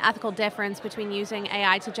there to be an ethical difference between using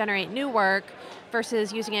AI to generate new work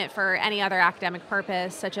versus using it for any other academic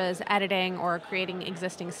purpose, such as editing or creating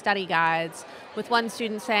existing study guides, with one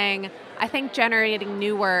student saying, I think generating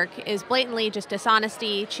new work is blatantly just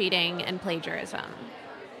dishonesty, cheating, and plagiarism.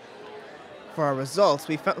 For our results,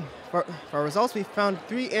 we found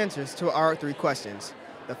 3 answers to our 3 questions.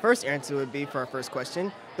 The first answer would be, for our first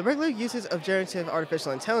question, the regular uses of generative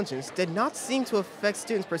artificial intelligence did not seem to affect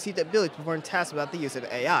students' perceived ability to perform tasks without the use of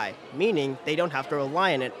AI, meaning they don't have to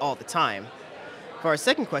rely on it all the time. For our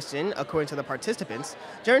second question, according to the participants,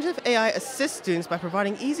 generative AI assists students by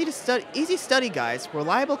providing easy study guides,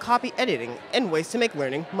 reliable copy editing, and ways to make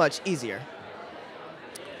learning much easier.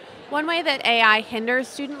 One way that AI hinders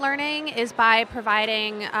student learning is by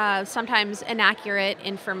providing sometimes inaccurate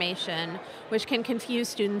information, which can confuse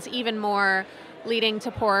students even more, leading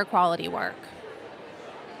to poorer quality work.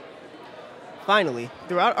 Finally,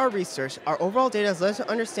 throughout our research, our overall data has led us to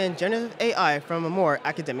understand generative AI from a more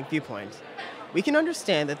academic viewpoint. We can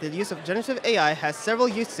understand that the use of generative AI has several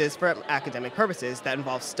uses for academic purposes that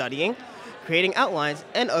involve studying, creating outlines,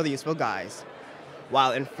 and other useful guides.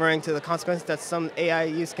 While inferring to the consequences that some AI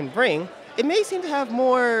use can bring, it may seem to have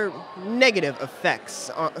more negative effects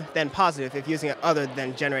than positive if using it other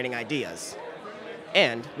than generating ideas.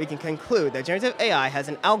 And we can conclude that generative AI has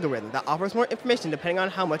an algorithm that offers more information depending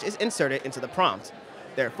on how much is inserted into the prompt.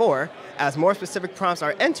 Therefore, as more specific prompts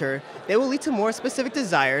are entered, they will lead to more specific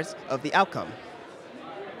desires of the outcome.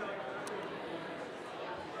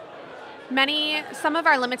 Some of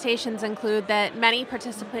our limitations include that many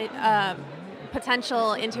potential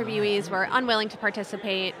interviewees were unwilling to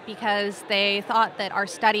participate because they thought that our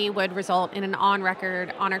study would result in an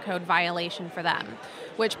on-record honor code violation for them,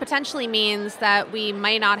 which potentially means that we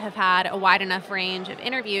may not have had a wide enough range of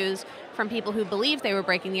interviews from people who believed they were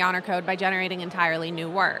breaking the honor code by generating entirely new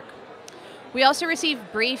work. We also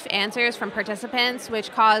received brief answers from participants,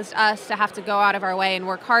 which caused us to have to go out of our way and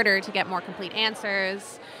work harder to get more complete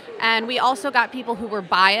answers. And we also got people who were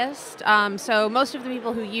biased. So most of the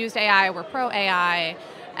people who used AI were pro-AI,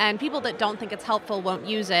 and people that don't think it's helpful won't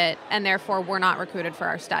use it, and therefore were not recruited for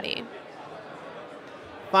our study.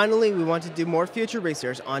 Finally, we want to do more future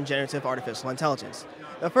research on generative artificial intelligence.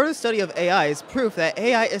 The further study of AI is proof that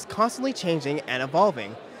AI is constantly changing and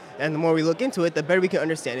evolving. And the more we look into it, the better we can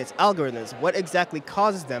understand its algorithms, what exactly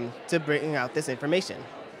causes them to bring out this information.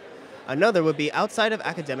 Another would be outside of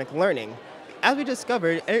academic learning. As we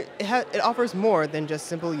discovered, it offers more than just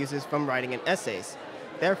simple uses from writing and essays.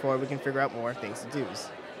 Therefore, we can figure out more things to do.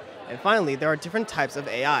 And finally, there are different types of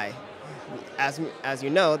AI. As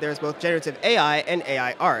you know, there's both generative AI and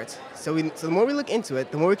AI art. So the more we look into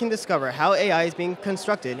it, the more we can discover how AI is being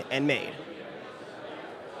constructed and made.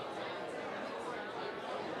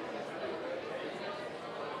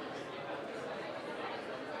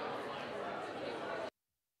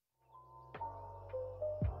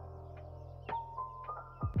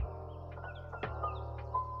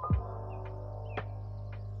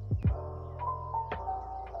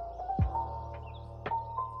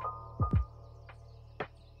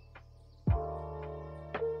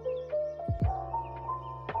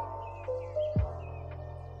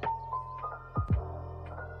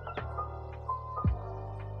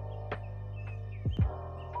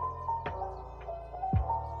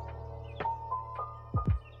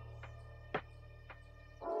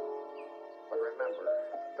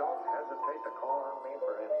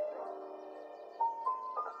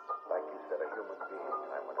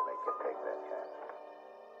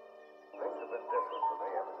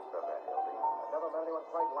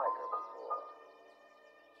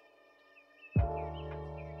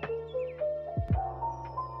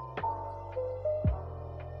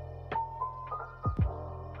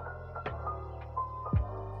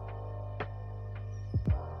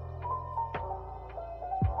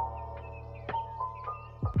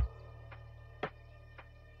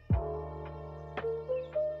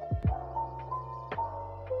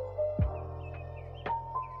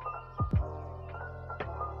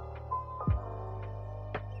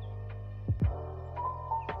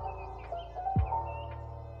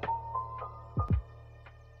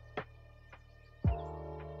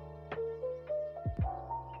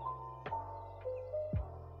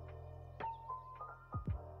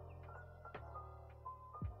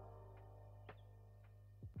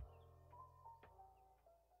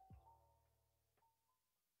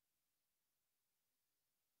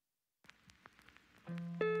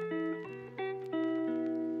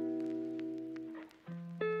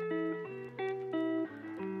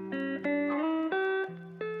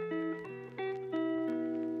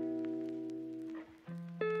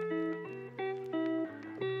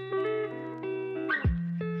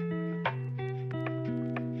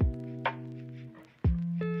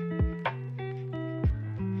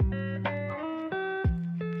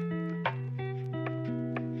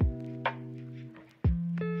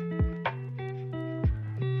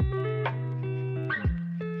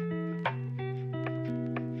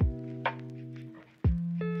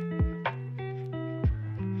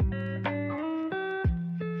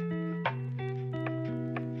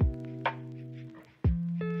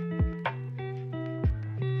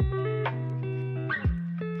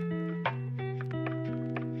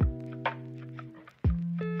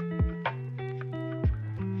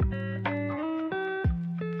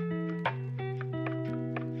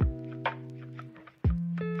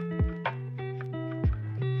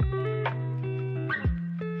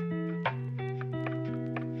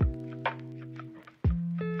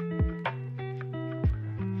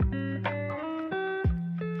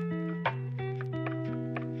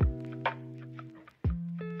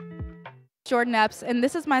 Jordyn Epps, and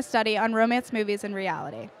this is my study on romance movies and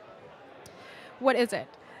reality. What is it?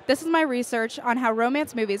 This is my research on how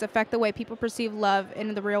romance movies affect the way people perceive love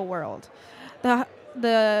in the real world. The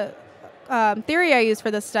theory I use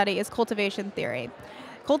for this study is cultivation theory.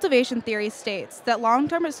 Cultivation theory states that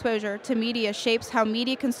long-term exposure to media shapes how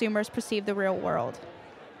media consumers perceive the real world.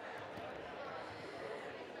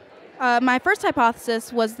 My first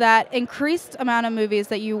hypothesis was that increased amount of movies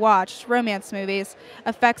that you watch, romance movies,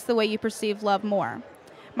 affects the way you perceive love more.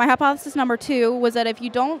 My hypothesis number 2 was that if you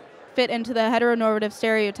don't fit into the heteronormative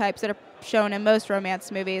stereotypes that are shown in most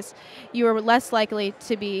romance movies, you are more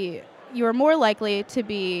likely to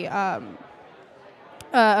be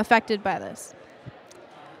affected by this.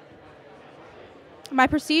 My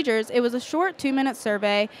procedures, it was a short 2-minute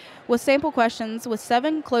survey with sample questions with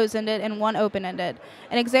 7 closed-ended and 1 open-ended.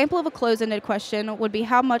 An example of a closed-ended question would be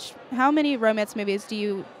how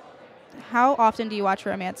often do you watch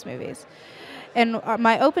romance movies? And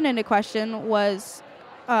my open-ended question was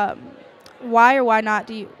why do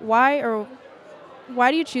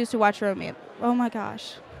you choose to watch romance? Oh my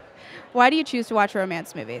gosh. Why do you choose to watch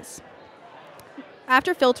romance movies?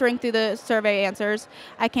 After filtering through the survey answers,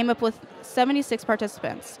 I came up with 76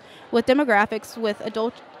 participants, with demographics with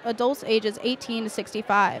adults ages 18 to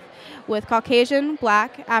 65, with Caucasian,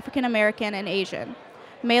 Black, African American, and Asian,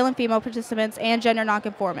 male and female participants, and gender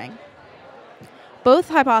nonconforming. Both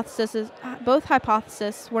hypotheses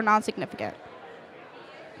were non-significant.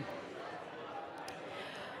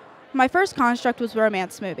 My first construct was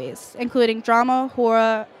romance movies, including drama,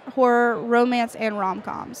 horror, romance, and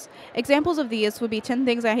rom-coms. Examples of these would be 10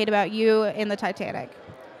 Things I Hate About You and The Titanic.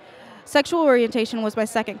 Sexual orientation was my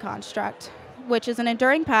second construct, which is an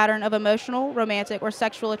enduring pattern of emotional, romantic, or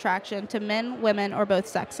sexual attraction to men, women, or both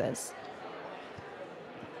sexes.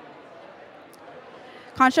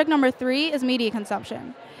 Construct number 3 is media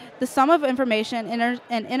consumption, the sum of information and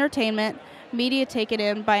entertainment media taken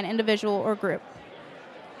in by an individual or group.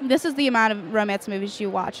 This is the amount of romance movies you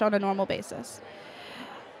watch on a normal basis.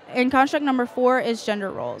 And construct number 4 is gender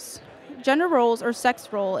roles. Gender roles or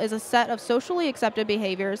sex role is a set of socially accepted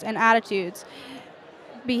behaviors and attitudes,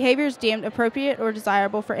 behaviors deemed appropriate or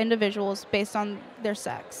desirable for individuals based on their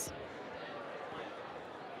sex.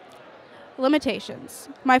 Limitations.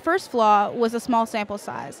 My first flaw was a small sample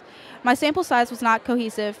size. My sample size was not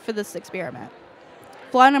cohesive for this experiment.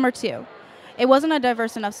 Flaw number 2. It wasn't a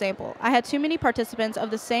diverse enough sample. I had too many participants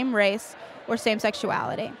of the same race or same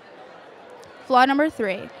sexuality. Flaw number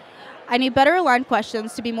 3. I need better aligned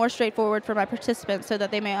questions to be more straightforward for my participants so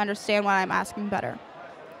that they may understand what I'm asking better.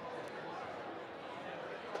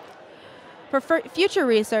 For future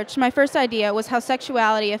research, my first idea was how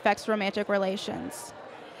sexuality affects romantic relations.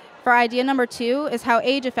 For idea number 2 is how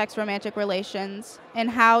age affects romantic relations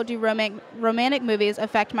and how do romantic movies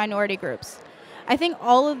affect minority groups. I think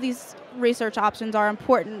all of these research options are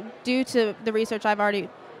important due to the research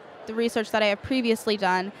that I have previously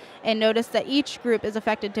done and noticed that each group is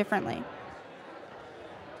affected differently.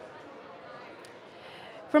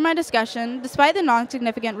 For my discussion, despite the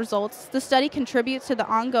non-significant results, the study contributes to the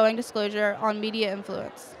ongoing disclosure on media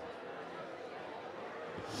influence,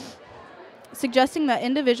 suggesting that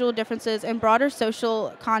individual differences in broader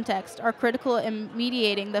social context are critical in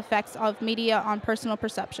mediating the effects of media on personal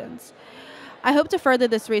perceptions. I hope to further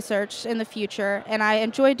this research in the future, and I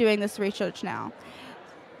enjoy doing this research now.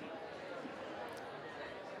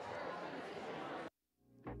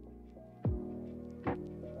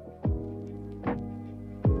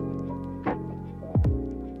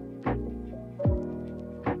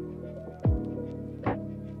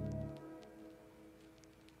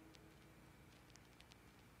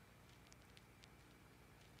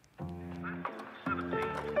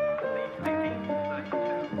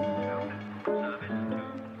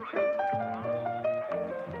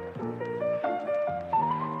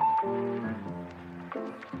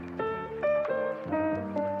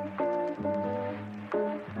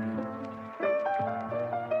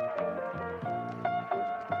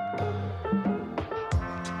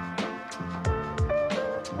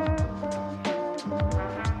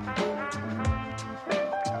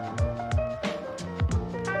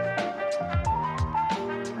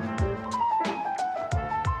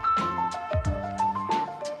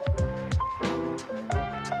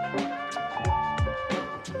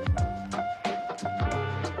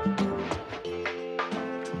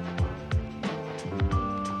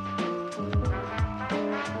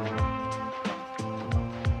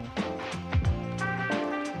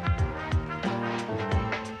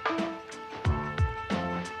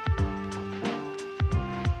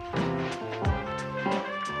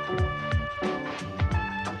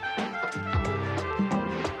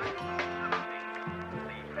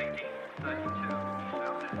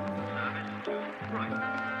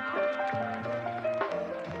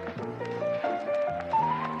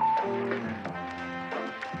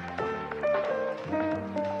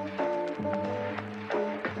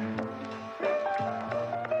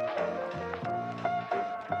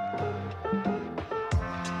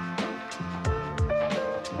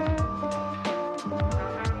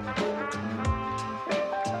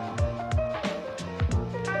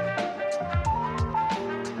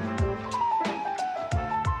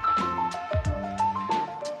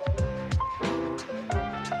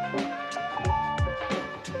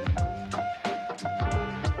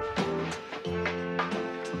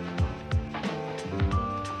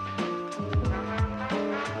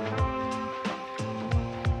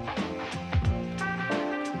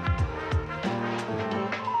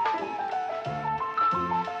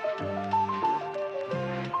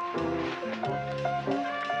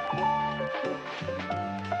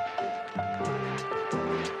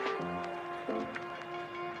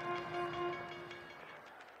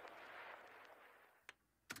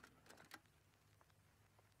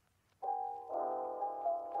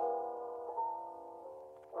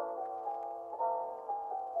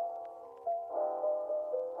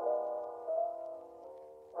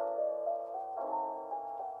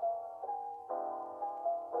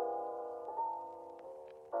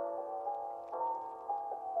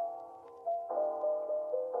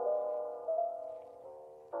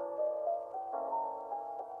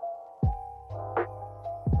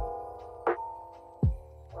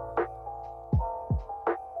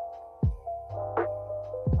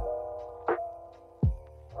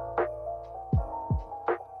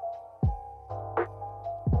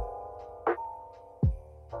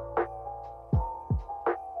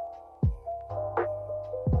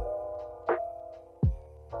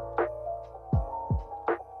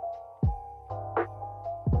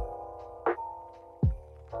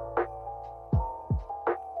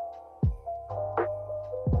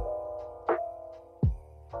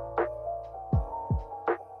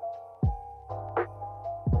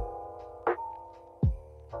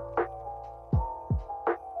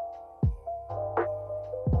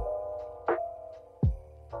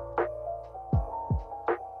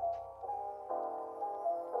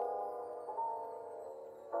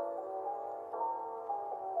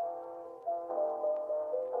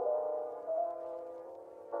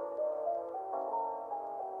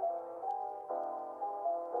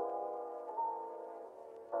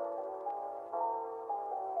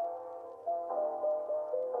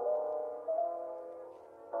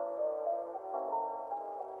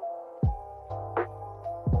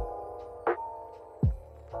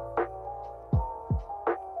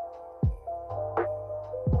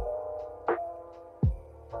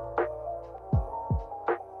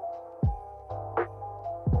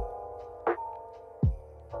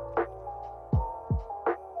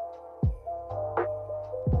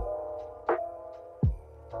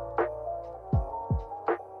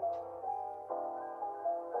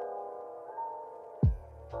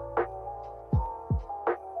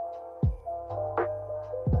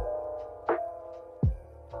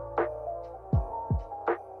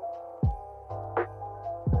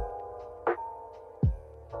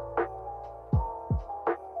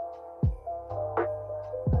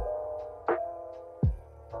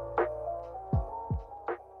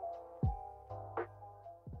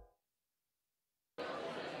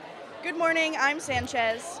 Good morning, I'm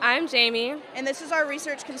Sanchez. I'm Jamie. And this is our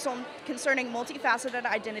research concerning multifaceted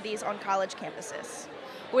identities on college campuses.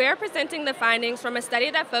 We are presenting the findings from a study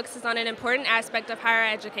that focuses on an important aspect of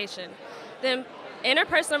higher education, the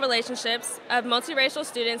interpersonal relationships of multiracial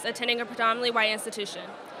students attending a predominantly white institution.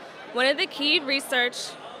 One of the key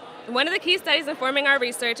studies informing our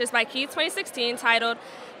research is by Key 2016 titled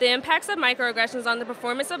The Impacts of Microaggressions on the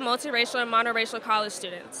Performance of Multiracial and Monoracial College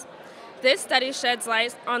Students. This study sheds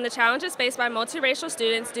light on the challenges faced by multiracial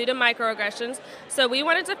students due to microaggressions, so we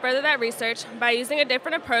wanted to further that research by using a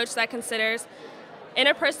different approach that considers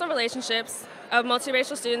interpersonal relationships of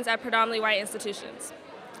multiracial students at predominantly white institutions.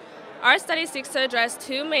 Our study seeks to address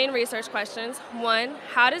two main research questions. One,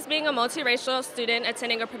 how does being a multiracial student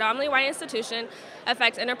attending a predominantly white institution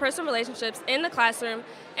affect interpersonal relationships in the classroom?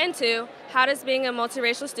 And two, how does being a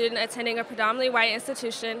multiracial student attending a predominantly white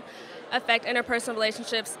institution affect interpersonal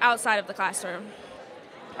relationships outside of the classroom?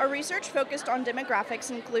 Our research focused on demographics,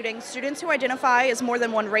 including students who identify as more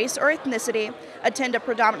than one race or ethnicity, attend a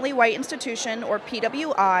predominantly white institution, or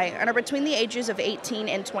PWI, and are between the ages of 18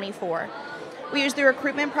 and 24. We use the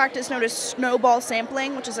recruitment practice known as snowball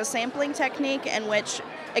sampling, which is a sampling technique in which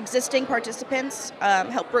existing participants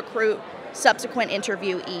help recruit subsequent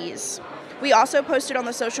interviewees. We also posted on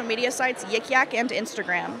the social media sites Yik Yak and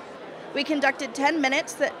Instagram. We conducted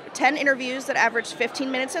 10 interviews that averaged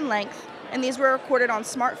 15 minutes in length, and these were recorded on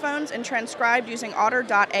smartphones and transcribed using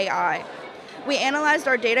Otter.ai. We analyzed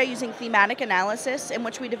our data using thematic analysis, in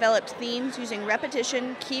which we developed themes using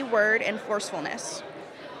repetition, keyword, and forcefulness.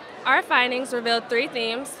 Our findings revealed three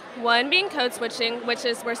themes, one being code switching, which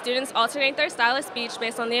is where students alternate their style of speech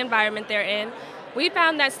based on the environment they're in. We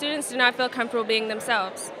found that students do not feel comfortable being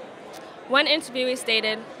themselves. One interviewee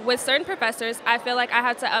stated, with certain professors, I feel like I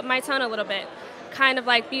have to up my tone a little bit, kind of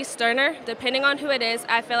like be sterner. Depending on who it is,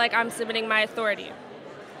 I feel like I'm submitting my authority.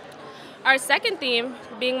 Our second theme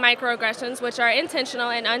being microaggressions, which are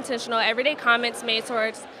intentional and unintentional everyday comments made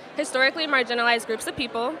towards historically marginalized groups of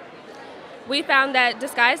people. We found that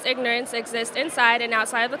disguised ignorance exists inside and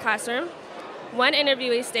outside of the classroom. One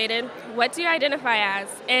interviewee stated, what do you identify as?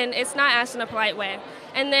 And it's not asked in a polite way.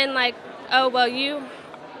 And then like, oh, well, you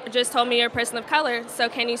just told me you're a person of color, so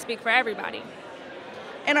can you speak for everybody?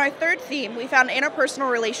 In our third theme, we found interpersonal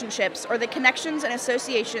relationships, or the connections and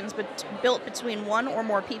associations built between one or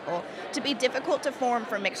more people, to be difficult to form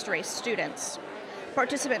for mixed-race students.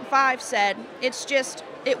 Participant 5 said,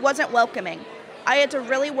 it wasn't welcoming. I had to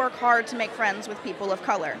really work hard to make friends with people of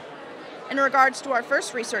color. In regards to our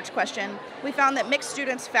first research question, we found that mixed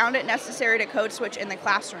students found it necessary to code switch in the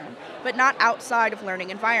classroom, but not outside of learning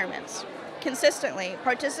environments. Consistently,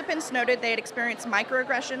 participants noted they had experienced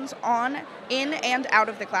microaggressions in, and out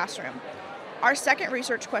of the classroom. Our second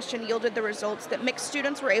research question yielded the results that mixed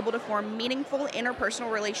students were able to form meaningful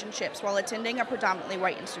interpersonal relationships while attending a predominantly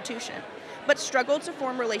white institution, but struggled to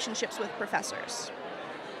form relationships with professors.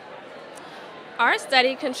 Our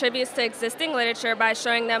study contributes to existing literature by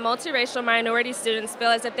showing that multiracial minority students feel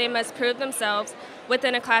as if they must prove themselves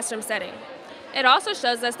within a classroom setting. It also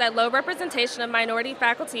shows us that low representation of minority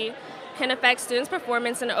faculty can affect students'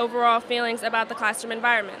 performance and overall feelings about the classroom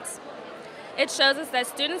environments. It shows us that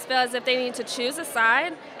students feel as if they need to choose a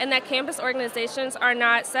side and that campus organizations are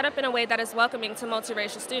not set up in a way that is welcoming to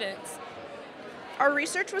multiracial students. Our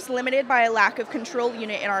research was limited by a lack of control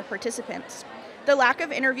unit in our participants. The lack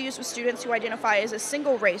of interviews with students who identify as a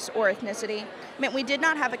single race or ethnicity meant we did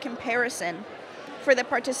not have a comparison for the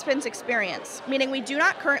participants' experience, meaning we do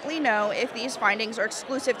not currently know if these findings are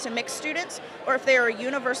exclusive to mixed students or if they are a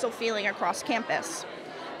universal feeling across campus.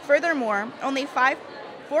 Furthermore, only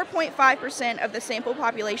 4.5% of the sample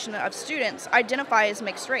population of students identify as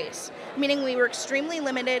mixed race, meaning we were extremely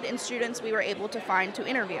limited in students we were able to find to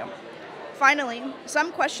interview. Finally,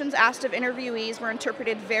 some questions asked of interviewees were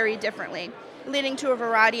interpreted very differently, leading to a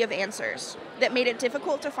variety of answers that made it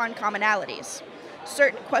difficult to find commonalities.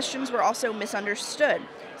 Certain questions were also misunderstood,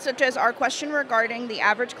 such as our question regarding the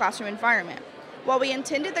average classroom environment. While we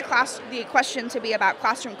intended the question to be about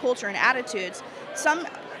classroom culture and attitudes, some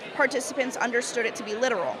participants understood it to be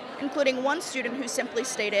literal, including one student who simply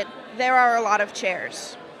stated, "There are a lot of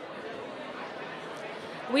chairs."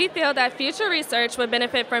 We feel that future research would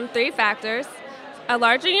benefit from three factors: a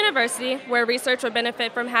larger university, where research would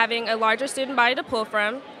benefit from having a larger student body to pull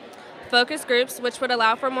from; focus groups, which would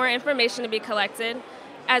allow for more information to be collected;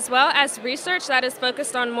 as well as research that is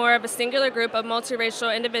focused on more of a singular group of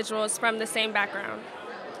multiracial individuals from the same background.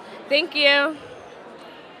 Thank you.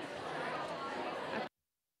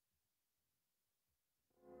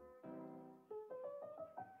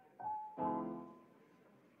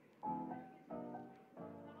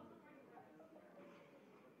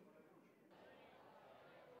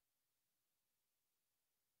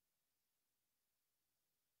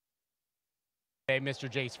 Hey,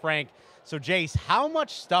 Mr. Jace Frank. So, Jace, how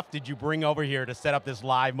much stuff did you bring over here to set up this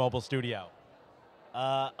live mobile studio?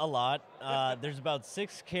 A lot. There's about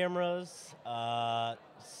 6 cameras,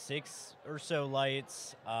 6 or so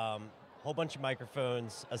lights, whole bunch of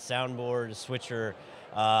microphones, a soundboard, a switcher.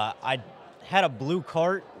 I had a blue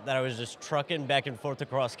cart that I was just trucking back and forth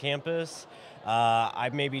across campus. I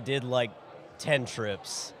maybe did like 10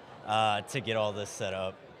 trips to get all this set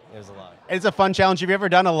up. It was a lot. It's a fun challenge. Have you ever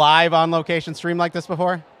done a live on location stream like this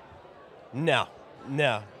before? No.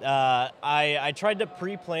 I tried to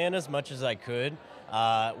pre-plan as much as I could,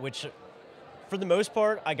 which for the most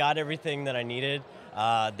part, I got everything that I needed.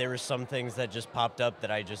 There were some things that just popped up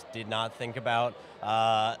that I just did not think about.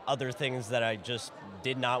 Other things that I just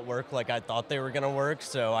did not work like I thought they were going to work,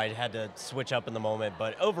 so I had to switch up in the moment.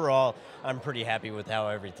 But overall, I'm pretty happy with how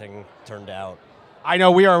everything turned out. I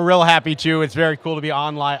know we are real happy too. It's very cool to be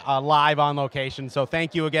on live on location. So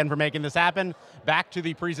thank you again for making this happen. Back to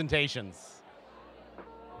the presentations.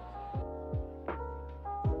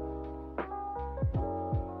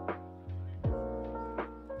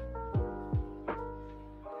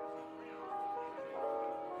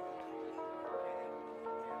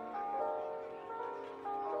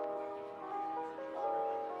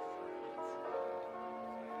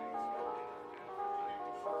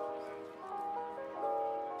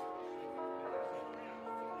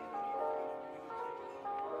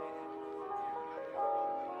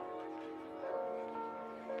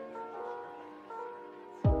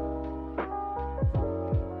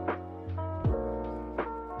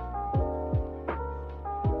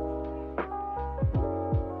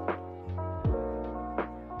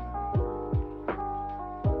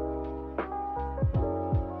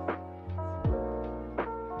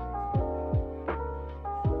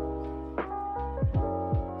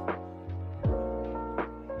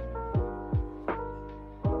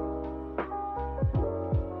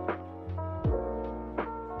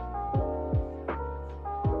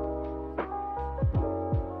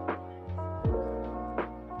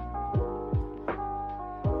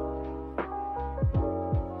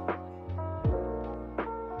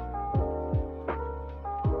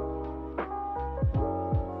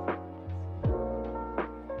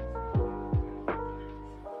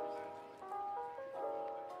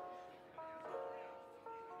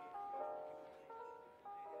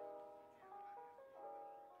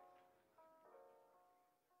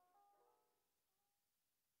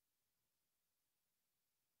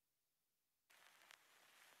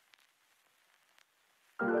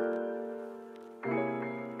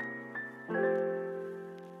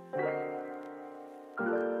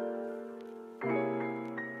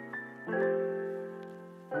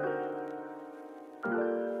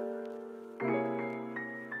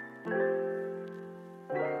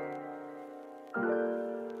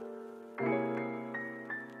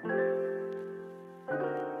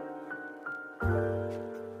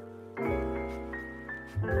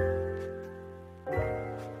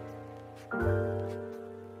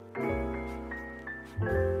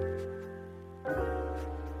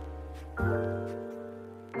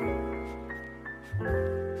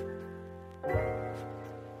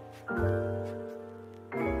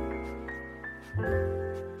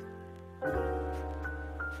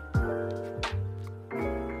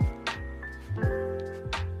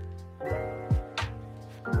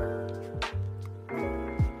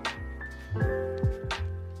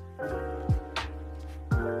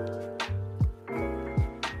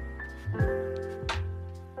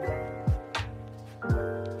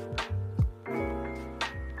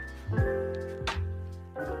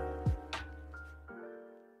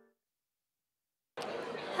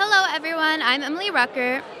 everyone, I'm Emily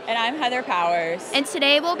Ruckart. And I'm Heather Powers. And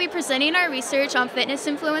today we'll be presenting our research on fitness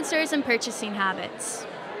influencers and purchasing habits.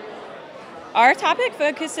 Our topic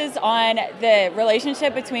focuses on the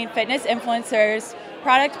relationship between fitness influencers,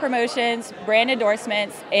 product promotions, brand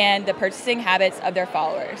endorsements, and the purchasing habits of their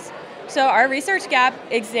followers. So our research gap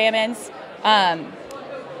examines a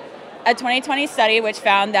 2020 study which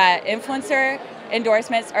found that influencer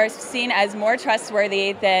endorsements are seen as more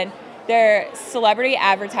trustworthy than their celebrity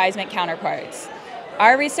advertisement counterparts.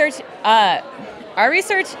 Our research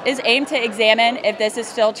is aimed to examine if this is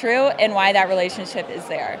still true and why that relationship is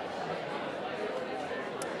there.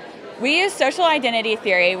 We use social identity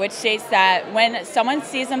theory, which states that when someone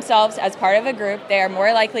sees themselves as part of a group, they are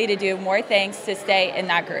more likely to do more things to stay in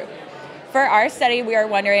that group. For our study, we are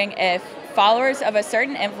wondering if followers of a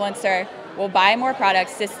certain influencer will buy more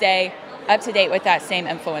products to stay up to date with that same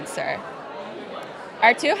influencer.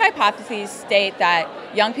 Our two hypotheses state that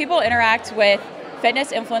young people interact with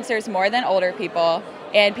fitness influencers more than older people,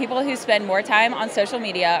 and people who spend more time on social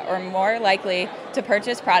media are more likely to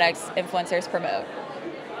purchase products influencers promote.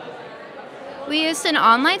 We used an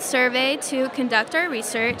online survey to conduct our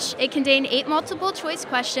research. It contained 8 multiple choice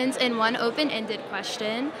questions and 1 open-ended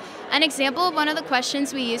question. An example of one of the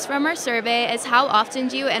questions we used from our survey is how often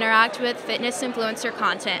do you interact with fitness influencer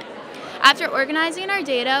content? After organizing our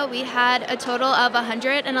data, we had a total of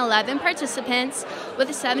 111 participants,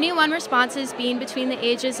 with 71 responses being between the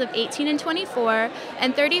ages of 18 and 24,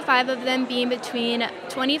 and 35 of them being between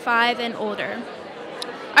 25 and older.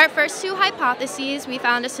 Our first 2 hypotheses, we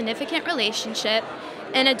found a significant relationship.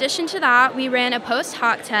 In addition to that, we ran a post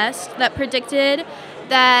hoc test that predicted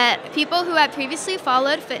that people who had previously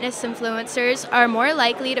followed fitness influencers are more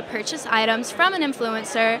likely to purchase items from an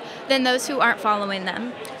influencer than those who aren't following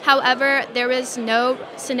them. However, there was no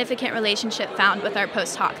significant relationship found with our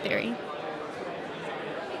post hoc theory.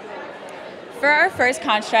 For our first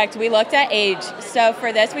construct, we looked at age. So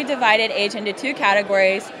for this, we divided age into 2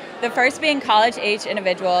 categories. The first being college-age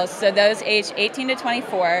individuals, so those aged 18 to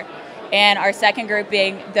 24, and our second group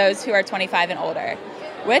being those who are 25 and older.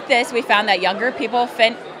 With this, we found that younger people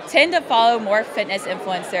tend to follow more fitness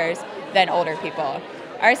influencers than older people.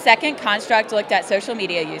 Our second construct looked at social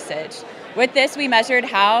media usage. With this, we measured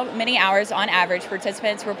how many hours on average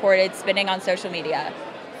participants reported spending on social media.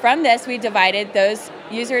 From this, we divided those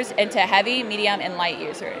users into heavy, medium, and light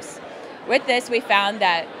users. With this, we found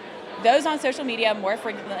that those on social media more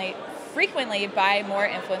frequently buy more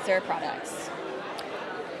influencer products.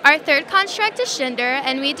 Our third construct is gender,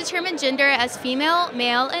 and we determined gender as female,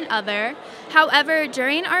 male, and other. However,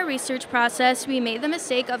 during our research process, we made the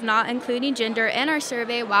mistake of not including gender in our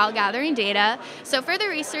survey while gathering data, so further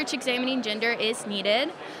research examining gender is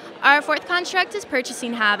needed. Our fourth construct is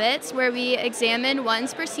purchasing habits, where we examine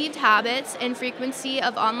one's perceived habits and frequency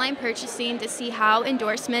of online purchasing to see how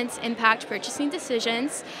endorsements impact purchasing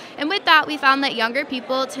decisions. And with that, we found that younger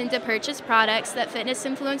people tend to purchase products that fitness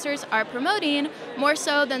influencers are promoting more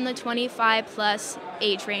so than the 25-plus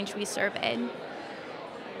age range we surveyed.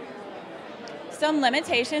 Some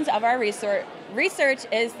limitations of our research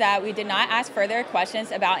is that we did not ask further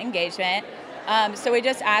questions about engagement. So we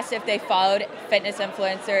just asked if they followed fitness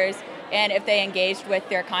influencers and if they engaged with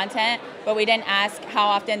their content, but we didn't ask how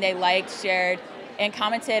often they liked, shared, and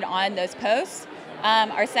commented on those posts.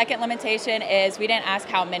 Our second limitation is we didn't ask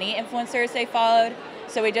how many influencers they followed,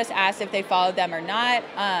 so we just asked if they followed them or not,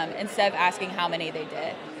 instead of asking how many they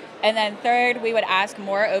did. And then third, we would ask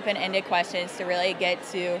more open-ended questions to really get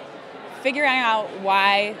to figuring out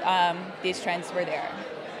why these trends were there.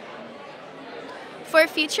 For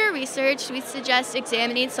future research, we suggest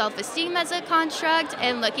examining self-esteem as a construct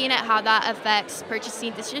and looking at how that affects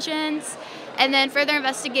purchasing decisions, and then further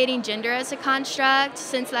investigating gender as a construct,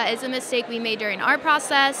 since that is a mistake we made during our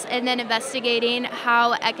process, and then investigating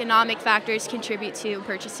how economic factors contribute to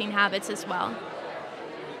purchasing habits as well.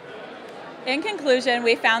 In conclusion,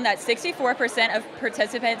 we found that 64% of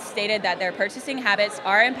participants stated that their purchasing habits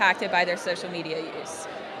are impacted by their social media use.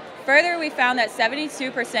 Further, we found that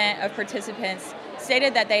 72% of participants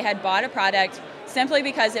stated that they had bought a product simply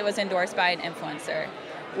because it was endorsed by an influencer.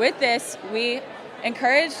 With this, we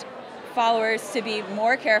encourage followers to be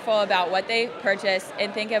more careful about what they purchase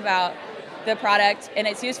and think about the product and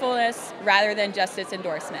its usefulness rather than just its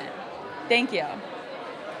endorsement. Thank you.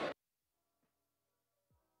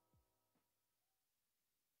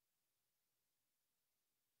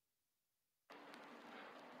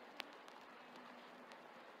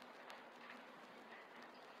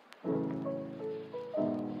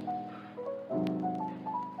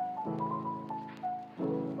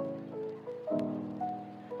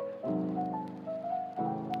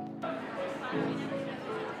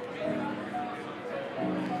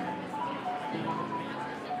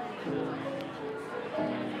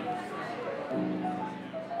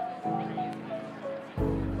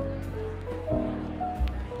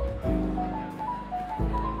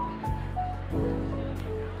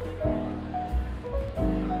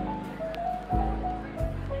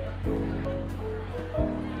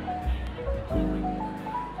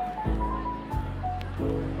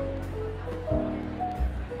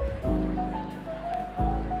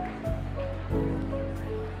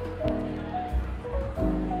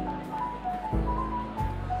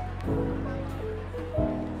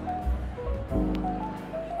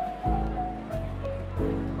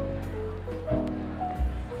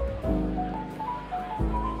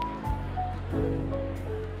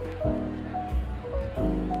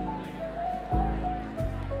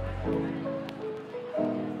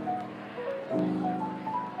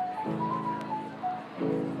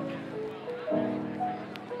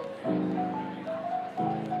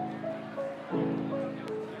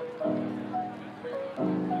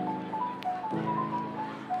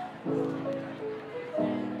 Well,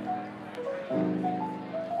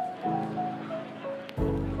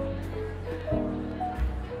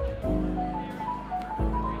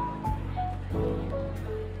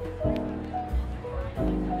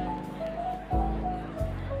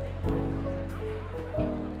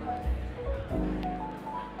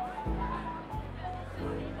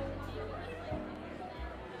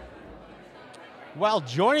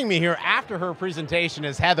 joining me here after her presentation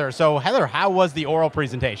is Heather. So Heather, how was the oral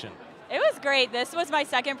presentation? It was great. This was my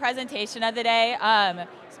second presentation of the day.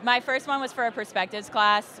 My first one was for a perspectives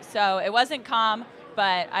class, so it wasn't comm,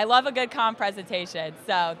 but I love a good comm presentation,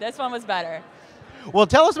 so this one was better. Well,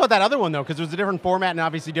 tell us about that other one, though, because it was a different format and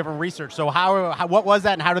obviously different research. So what was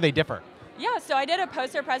that and how do they differ? Yeah, so I did a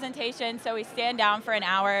poster presentation, so we stand down for an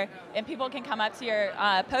hour, and people can come up to your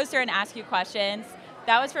poster and ask you questions.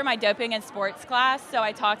 That was for my doping and sports class, so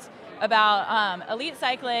I talked about elite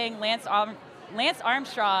cycling, Lance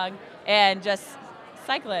Armstrong, and just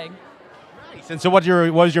cycling. Nice. And so what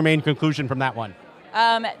was your main conclusion from that one?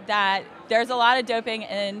 That there's a lot of doping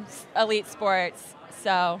in elite sports,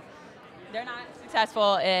 so they're not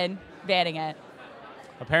successful in banning it.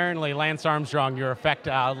 Apparently, Lance Armstrong, your effect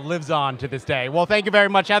lives on to this day. Well, thank you very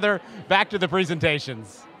much, Heather. Back to the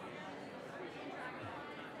presentations.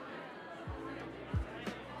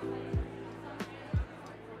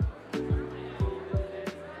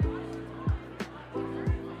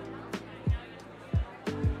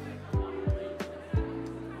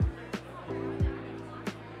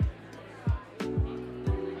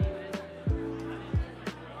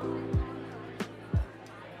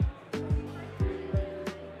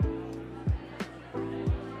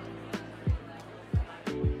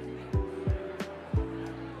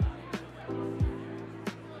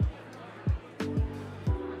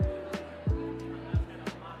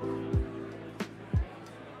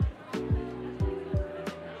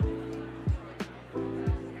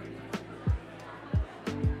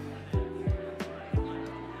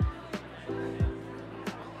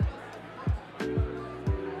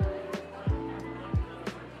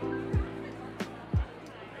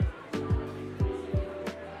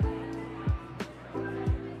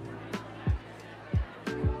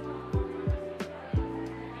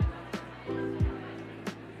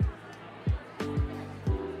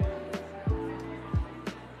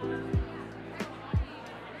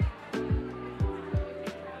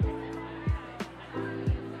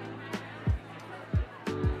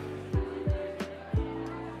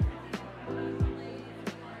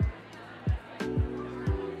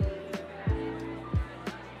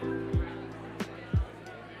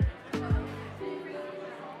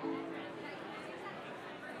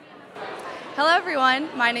 Hello everyone,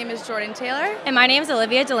 my name is Jordyn Taylor. And my name is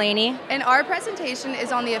Olivia Delaney. And our presentation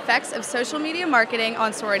is on the effects of social media marketing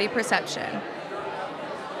on sorority perception.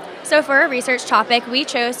 So for our research topic, we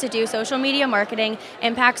chose to do social media marketing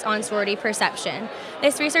impacts on sorority perception.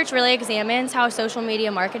 This research really examines how social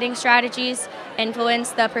media marketing strategies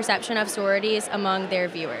influence the perception of sororities among their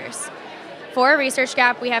viewers. For our research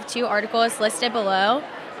gap, we have 2 articles listed below.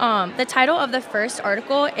 The title of the first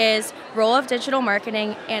article is Role of Digital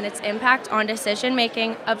Marketing and its Impact on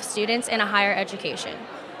Decision-Making of Students in a Higher Education.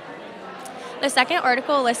 The second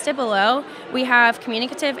article listed below, we have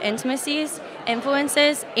Communicative Intimacies,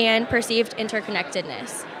 Influences, and Perceived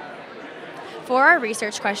Interconnectedness. For our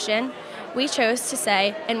research question, we chose to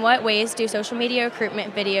say, in what ways do social media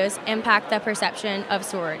recruitment videos impact the perception of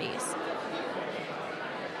sororities?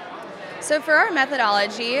 So for our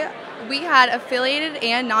methodology, we had affiliated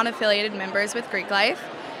and non-affiliated members with Greek Life.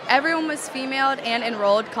 Everyone was female and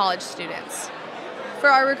enrolled college students. For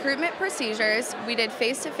our recruitment procedures, we did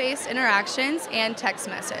face-to-face interactions and text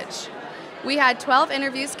message. We had 12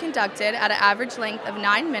 interviews conducted at an average length of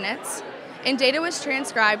 9 minutes, and data was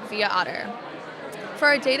transcribed via Otter. For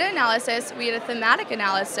our data analysis, we had a thematic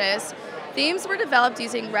analysis. Themes were developed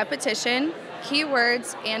using repetition,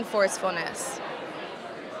 keywords, and forcefulness.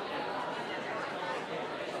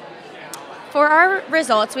 For our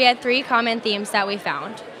results, we had 3 common themes that we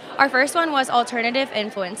found. Our first one was alternative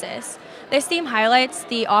influences. This theme highlights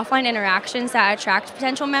the offline interactions that attract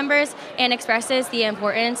potential members and expresses the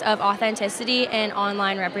importance of authenticity in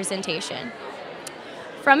online representation.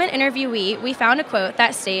 From an interviewee, we found a quote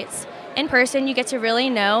that states, "In person, you get to really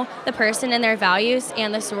know the person and their values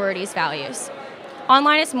and the sorority's values.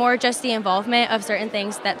 Online is more just the involvement of certain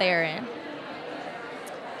things that they are in."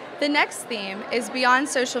 The next theme is beyond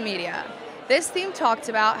social media. This theme talked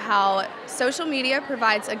about how social media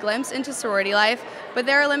provides a glimpse into sorority life, but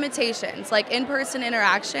there are limitations, like in-person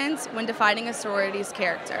interactions when defining a sorority's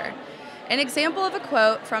character. An example of a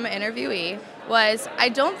quote from an interviewee was, I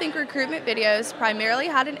don't think recruitment videos primarily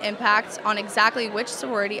had an impact on exactly which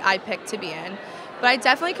sorority I picked to be in, but I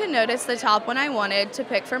definitely could notice the top one I wanted to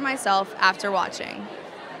pick for myself after watching.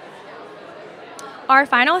 Our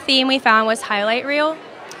final theme we found was highlight reel.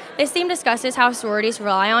 This theme discusses how sororities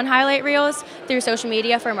rely on highlight reels through social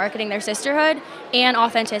media for marketing their sisterhood and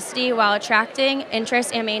authenticity while attracting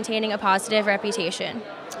interest and maintaining a positive reputation.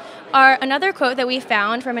 Another quote that we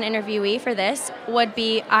found from an interviewee for this would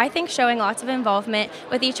be, I think showing lots of involvement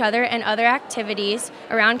with each other and other activities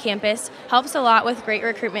around campus helps a lot with great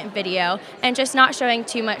recruitment video and just not showing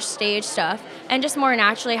too much stage stuff and just more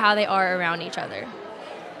naturally how they are around each other.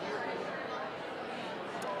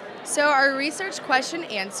 So our research question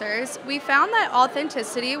answers, we found that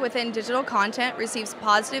authenticity within digital content receives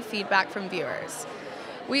positive feedback from viewers.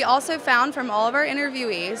 We also found from all of our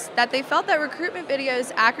interviewees that they felt that recruitment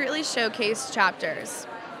videos accurately showcased chapters.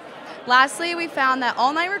 Lastly, we found that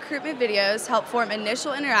online recruitment videos help form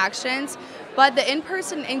initial interactions, but the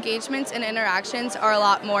in-person engagements and interactions are a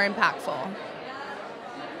lot more impactful.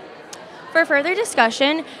 For further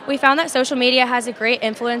discussion, we found that social media has a great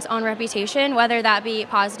influence on reputation, whether that be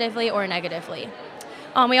positively or negatively.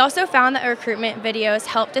 We also found that recruitment videos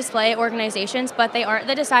help display organizations, but they aren't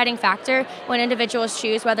the deciding factor when individuals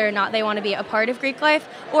choose whether or not they want to be a part of Greek life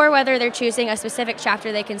or whether they're choosing a specific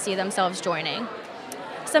chapter they can see themselves joining.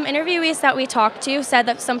 Some interviewees that we talked to said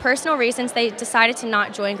that some personal reasons they decided to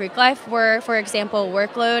not join Greek life were, for example,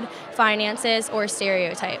 workload, finances, or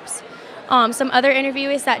stereotypes. Some other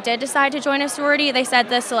interviewees that did decide to join a sorority, they said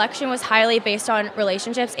the selection was highly based on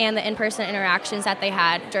relationships and the in-person interactions that they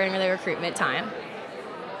had during the recruitment time.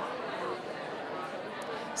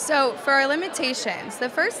 So for our limitations, the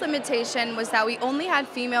first limitation was that we only had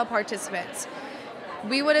female participants.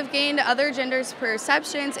 We would have gained other genders'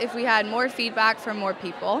 perceptions if we had more feedback from more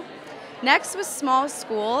people. Next was small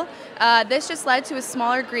school. This just led to a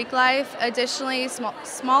smaller Greek life, additionally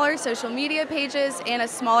smaller social media pages, and a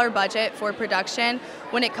smaller budget for production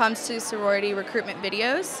when it comes to sorority recruitment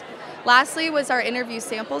videos. Lastly was our interview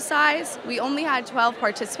sample size. We only had 12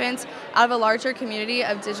 participants out of a larger community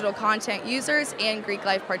of digital content users and Greek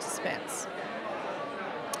life participants.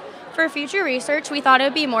 For future research, we thought it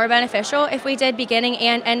would be more beneficial if we did beginning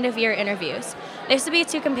and end of year interviews. This would be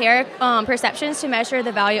to compare perceptions to measure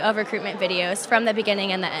the value of recruitment videos from the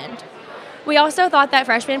beginning and the end. We also thought that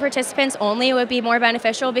freshman participants only would be more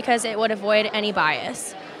beneficial because it would avoid any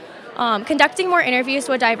bias. Conducting more interviews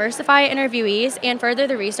would diversify interviewees and further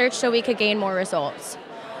the research so we could gain more results.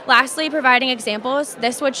 Lastly, providing examples,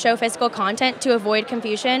 this would show physical content to avoid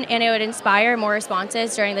confusion and it would inspire more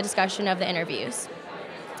responses during the discussion of the interviews.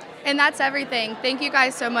 And that's everything. Thank you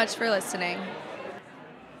guys so much for listening.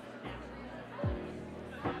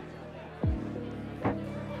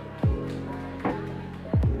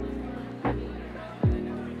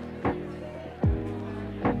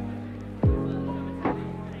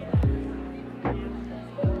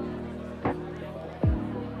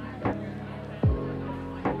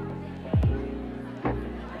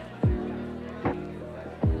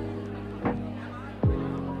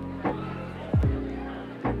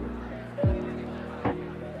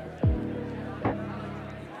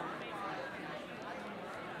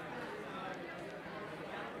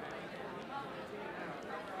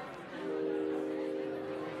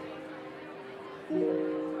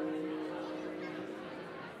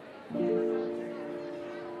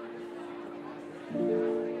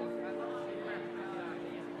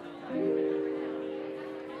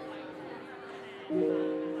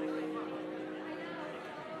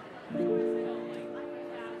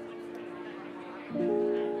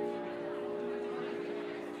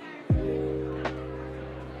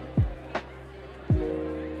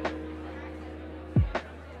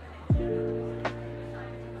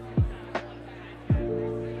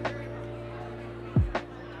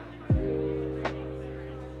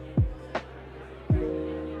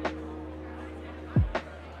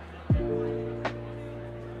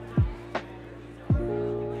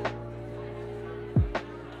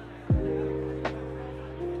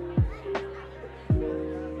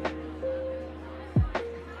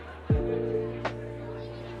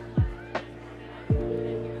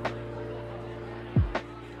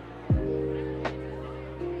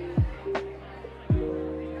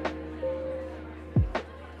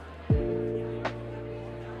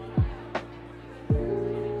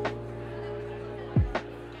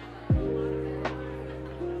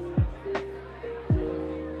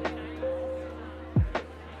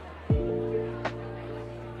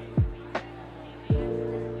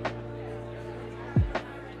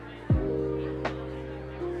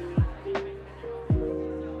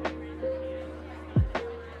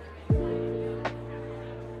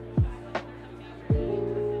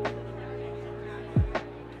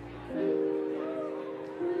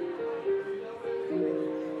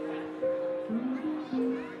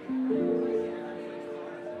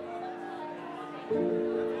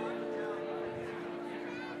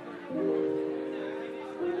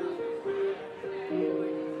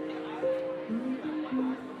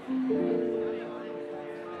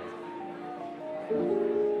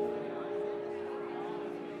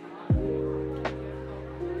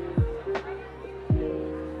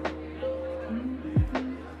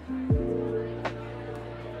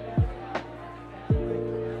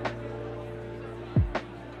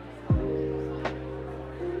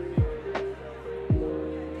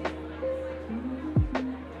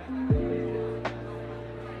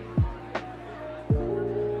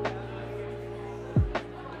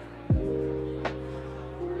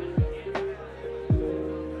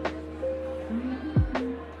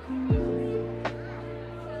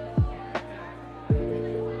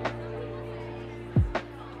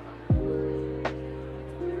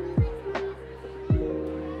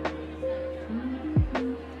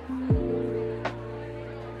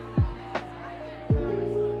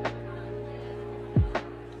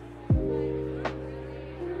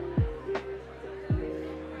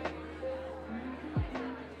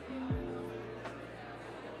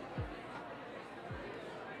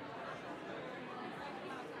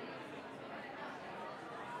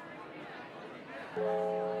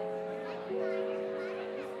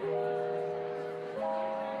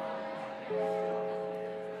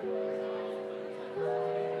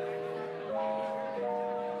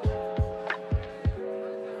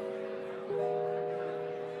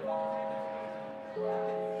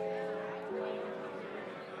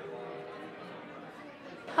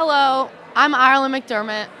 Hello, I'm Ireland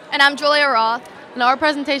McDermott. And I'm Julia Roth. And our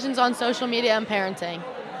presentation's on social media and parenting.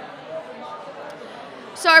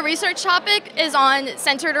 So our research topic is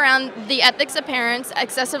centered around the ethics of parents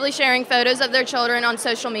excessively sharing photos of their children on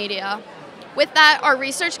social media. With that, our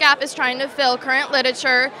research gap is trying to fill current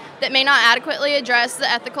literature that may not adequately address the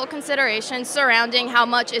ethical considerations surrounding how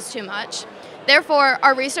much is too much. Therefore,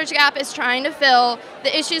 our research gap is trying to fill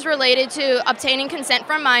the issues related to obtaining consent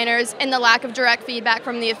from minors and the lack of direct feedback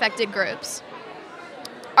from the affected groups.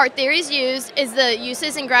 Our theories used is the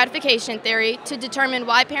uses and gratification theory to determine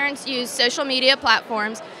why parents use social media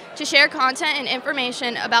platforms to share content and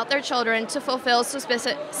information about their children to fulfill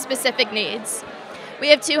specific needs. We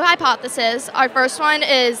have two hypotheses. Our first one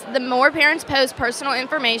is the more parents post personal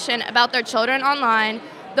information about their children online,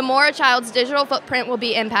 the more a child's digital footprint will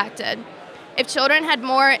be impacted. If children had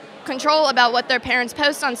more control about what their parents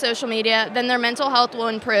post on social media, then their mental health will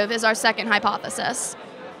improve, is our second hypothesis.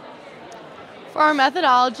 For our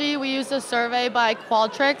methodology, we used a survey by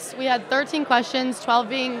Qualtrics. We had 13 questions, 12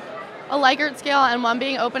 being a Likert scale and 1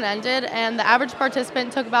 being open-ended, and the average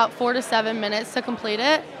participant took about 4 to 7 minutes to complete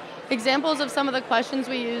it. Examples of some of the questions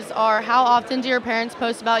we used are, how often do your parents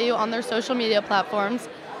post about you on their social media platforms,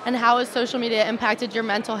 and how has social media impacted your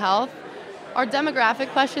mental health? Our demographic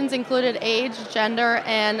questions included age, gender,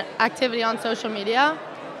 and activity on social media.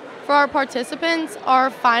 For our participants, our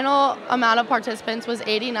final amount of participants was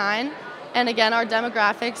 89. And again, our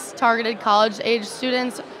demographics targeted college-age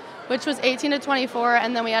students, which was 18 to 24,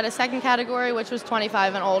 and then we had a second category, which was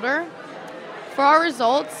 25 and older. For our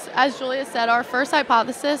results, as Julia said, our first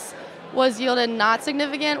hypothesis was yielded not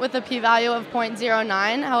significant with a p-value of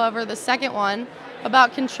 0.09. However, the second one,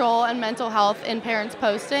 about control and mental health in parents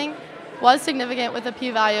posting, was significant with a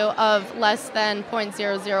p-value of less than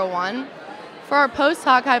 0.001. For our post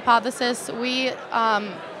hoc hypothesis, we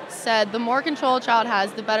said the more control a child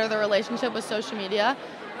has, the better their relationship with social media,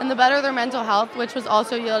 and the better their mental health, which was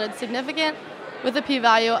also yielded significant with a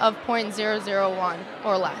p-value of 0.001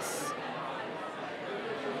 or less.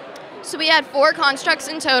 So we had 4 constructs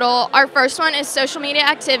in total. Our first one is social media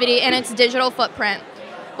activity and its digital footprint.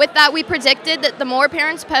 With that, we predicted that the more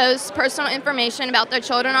parents post personal information about their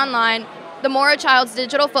children online, the more a child's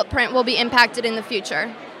digital footprint will be impacted in the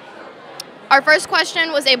future. Our first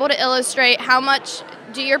question was able to illustrate how much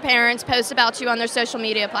do your parents post about you on their social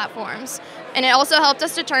media platforms. And it also helped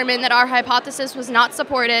us determine that our hypothesis was not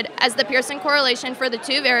supported, as the Pearson correlation for the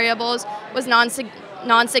 2 variables was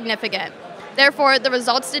non-significant. Therefore, the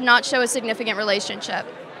results did not show a significant relationship.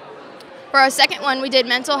 For our second one, we did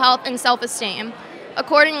mental health and self-esteem.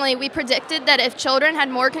 Accordingly, we predicted that if children had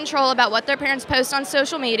more control about what their parents post on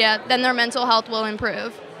social media, then their mental health will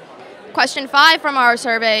improve. Question 5 from our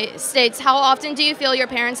survey states, how often do you feel your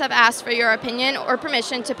parents have asked for your opinion or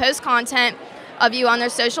permission to post content of you on their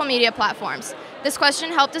social media platforms? This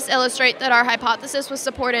question helped us illustrate that our hypothesis was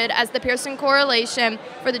supported, as the Pearson correlation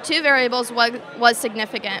for the 2 variables was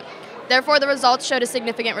significant. Therefore, the results showed a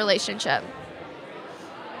significant relationship.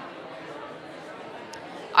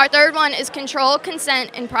 Our third one is control,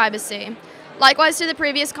 consent, and privacy. Likewise to the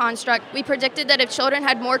previous construct, we predicted that if children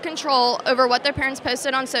had more control over what their parents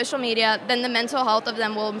posted on social media, then the mental health of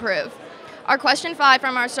them will improve. Our question 5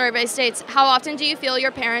 from our survey states, how often do you feel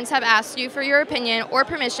your parents have asked you for your opinion or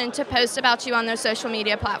permission to post about you on their social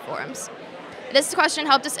media platforms? This question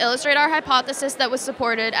helped us illustrate our hypothesis that was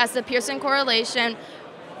supported, as the Pearson correlation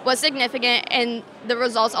was significant and the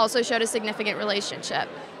results also showed a significant relationship.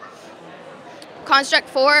 Construct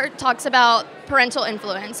 4 talks about parental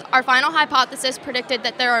influence. Our final hypothesis predicted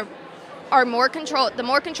that the more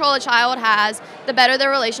control a child has, the better their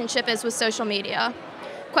relationship is with social media.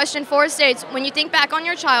 Question 4 states, when you think back on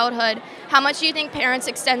your childhood, how much do you think parents'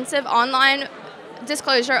 extensive online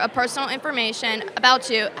disclosure of personal information about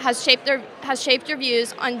you has shaped your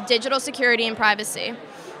views on digital security and privacy?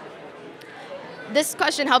 This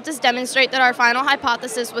question helped us demonstrate that our final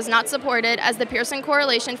hypothesis was not supported, as the Pearson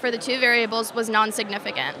correlation for the 2 variables was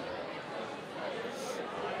non-significant.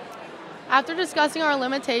 After discussing our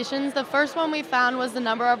limitations, the first one we found was the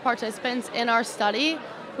number of participants in our study.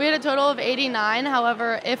 We had a total of 89.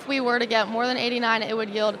 However, if we were to get more than 89, it would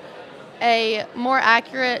yield a more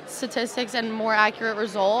accurate statistics and more accurate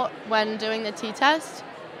result when doing the t-test.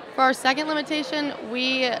 For our second limitation,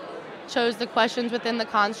 we chose the questions within the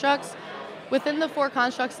constructs. Within the 4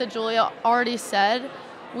 constructs that Julia already said,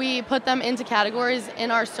 we put them into categories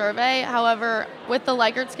in our survey. However, with the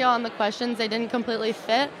Likert scale on the questions, they didn't completely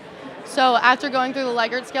fit. So after going through the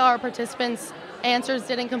Likert scale, our participants' answers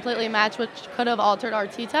didn't completely match, which could have altered our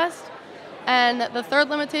t-test. And the third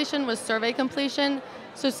limitation was survey completion.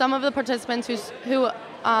 So some of the participants who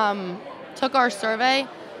took our survey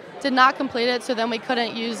did not complete it, so then we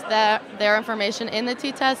couldn't use their information in the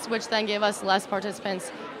t-test, which then gave us less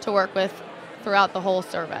participants to work with throughout the whole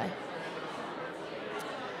survey.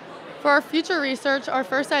 For our future research, our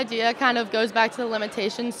first idea kind of goes back to the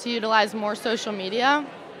limitations to utilize more social media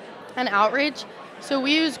and outreach. So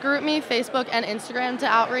we use GroupMe, Facebook, and Instagram to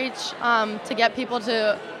outreach to get people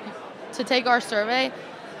to take our survey.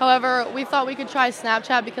 However, we thought we could try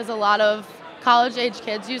Snapchat because a lot of college-age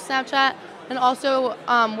kids use Snapchat, and also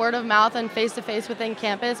word of mouth and face-to-face within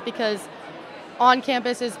campus, because on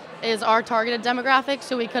campus is our targeted demographic,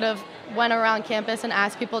 so we could have went around campus and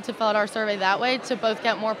asked people to fill out our survey that way to both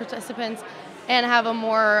get more participants and have a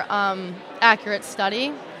more accurate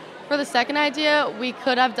study. For the second idea, we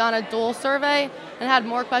could have done a dual survey and had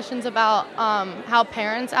more questions about what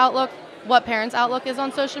parents' outlook is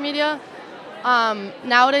on social media.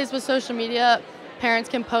 Nowadays with social media, parents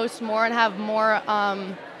can post more and have more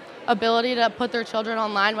ability to put their children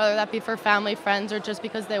online, whether that be for family, friends, or just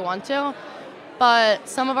because they want to. But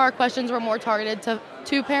some of our questions were more targeted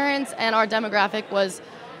to parents, and our demographic was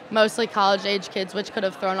mostly college-age kids, which could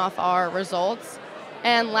have thrown off our results.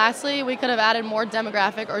 And lastly, we could have added more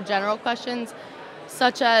demographic or general questions,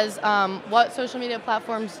 such as what social media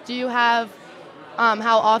platforms do you have?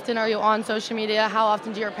 How often are you on social media? How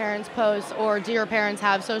often do your parents post? Or do your parents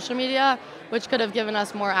have social media? Which could have given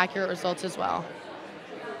us more accurate results as well.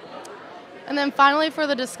 And then finally, for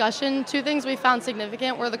the discussion, two things we found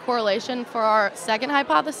significant were the correlation for our second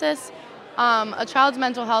hypothesis. A child's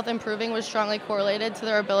mental health improving was strongly correlated to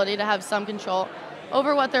their ability to have some control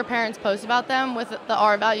over what their parents post about them, with the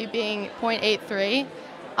R value being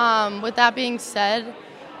 0.83. With that being said,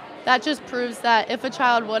 that just proves that if a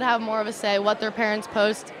child would have more of a say what their parents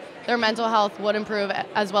post, their mental health would improve,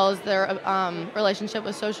 as well as their relationship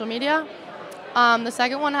with social media. The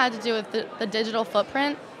second one had to do with the digital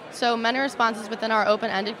footprint. So many responses within our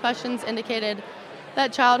open-ended questions indicated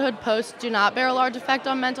that childhood posts do not bear a large effect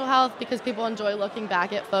on mental health because people enjoy looking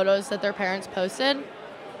back at photos that their parents posted.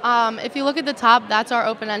 If you look at the top, that's our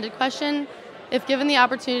open-ended question. If given the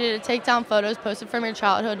opportunity to take down photos posted from your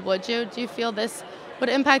childhood, would you? Do you feel this would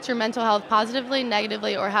impact your mental health positively,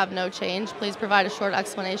 negatively, or have no change? Please provide a short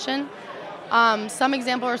explanation. Some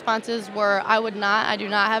example responses were, I would not. I do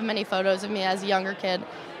not have many photos of me as a younger kid.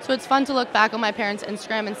 So it's fun to look back on my parents'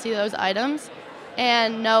 Instagram and see those items.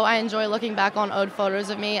 And no, I enjoy looking back on old photos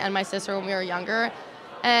of me and my sister when we were younger.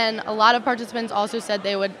 And a lot of participants also said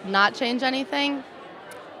they would not change anything.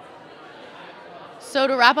 So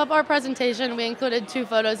to wrap up our presentation, we included 2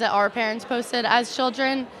 photos that our parents posted as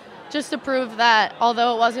children, just to prove that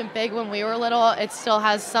although it wasn't big when we were little, it still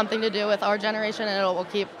has something to do with our generation, and it will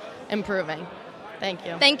keep improving. Thank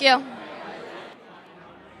you. Thank you.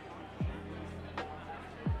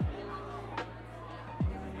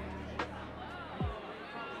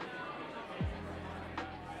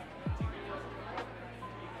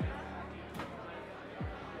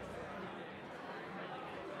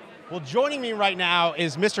 Well, joining me right now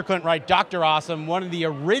is Mr. Clint Wright, Dr. Awesome, one of the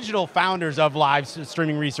original founders of live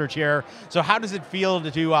streaming research here. So how does it feel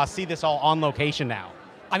to see this all on location now?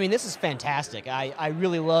 I mean, this is fantastic. I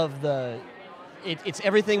really love it's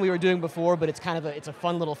everything we were doing before, but it's kind of it's a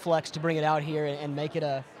fun little flex to bring it out here and make it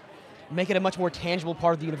a much more tangible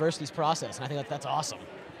part of the university's process. And I think that's awesome.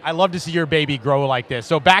 I love to see your baby grow like this.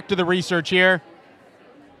 So back to the research here.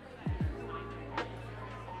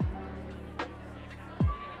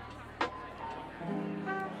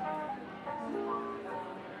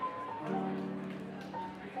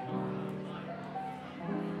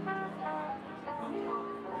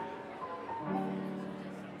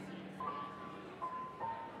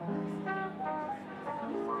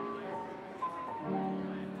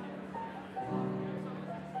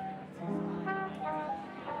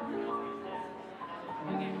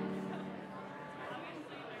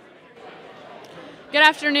 Good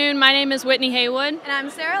afternoon, my name is Whitney Haywood. And I'm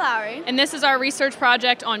Sarah Lowry. And this is our research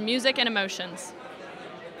project on music and emotions.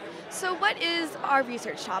 So what is our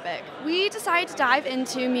research topic? We decided to dive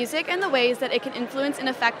into music and the ways that it can influence and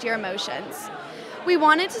affect your emotions. We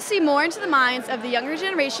wanted to see more into the minds of the younger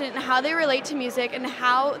generation and how they relate to music and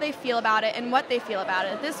how they feel about it and what they feel about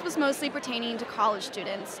it. This was mostly pertaining to college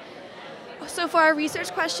students. So for our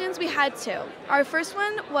research questions, we had 2. Our first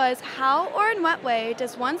one was, how or in what way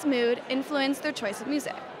does one's mood influence their choice of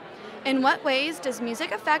music? In what ways does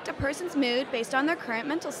music affect a person's mood based on their current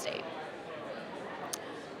mental state?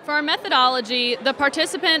 For our methodology, the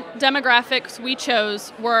participant demographics we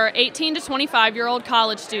chose were 18 to 25-year-old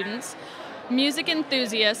college students, music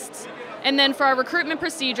enthusiasts, and then for our recruitment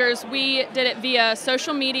procedures, we did it via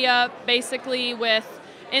social media, basically with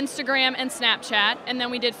Instagram and Snapchat, and then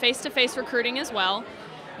we did face-to-face recruiting as well.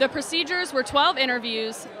 The procedures were 12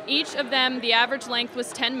 interviews. Each of them, the average length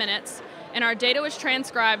was 10 minutes, and our data was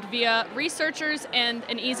transcribed via researchers and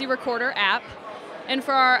an easy recorder app. And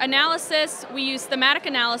for our analysis, we used thematic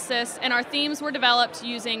analysis, and our themes were developed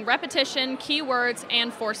using repetition, keywords,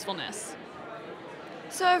 and forcefulness.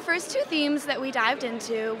 So our first two themes that we dived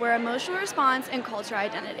into were emotional response and culture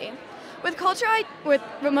identity. With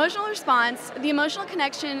emotional response, the emotional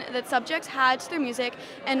connection that subjects had to their music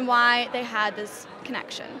and why they had this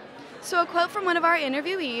connection. So a quote from one of our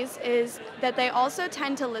interviewees is that they also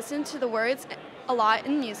tend to listen to the words a lot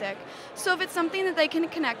in music. So if it's something that they can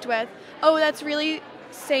connect with, oh, that's really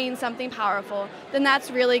saying something powerful, then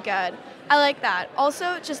that's really good. I like that.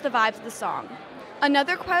 Also, just the vibes of the song.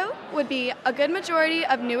 Another quote would be, a good majority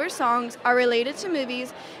of newer songs are related to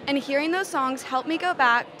movies, and hearing those songs helped me go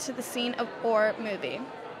back to the scene of or movie.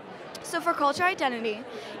 So for culture identity,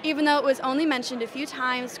 even though it was only mentioned a few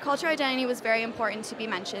times, culture identity was very important to be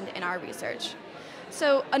mentioned in our research.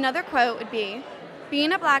 So another quote would be,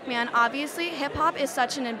 being a black man, obviously hip-hop is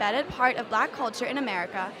such an embedded part of black culture in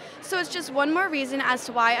America, so it's just one more reason as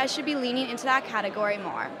to why I should be leaning into that category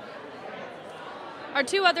more. Our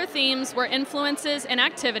two other themes were influences and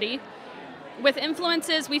activity. With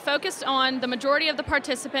influences, we focused on the majority of the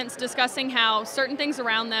participants discussing how certain things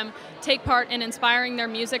around them take part in inspiring their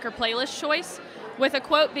music or playlist choice, with a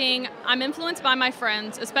quote being, I'm influenced by my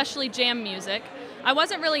friends, especially jam music. I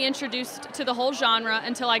wasn't really introduced to the whole genre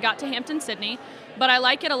until I got to Hampton-Sydney, but I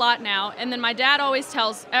like it a lot now, and then my dad always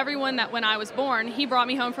tells everyone that when I was born, he brought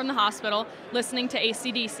me home from the hospital listening to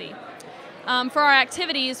AC/DC. For our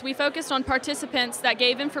activities, we focused on participants that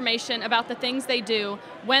gave information about the things they do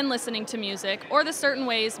when listening to music, or the certain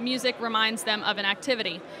ways music reminds them of an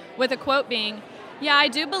activity, with a quote being, yeah, I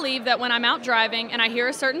do believe that when I'm out driving and I hear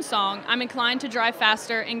a certain song, I'm inclined to drive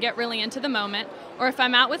faster and get really into the moment, or if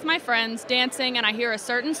I'm out with my friends dancing and I hear a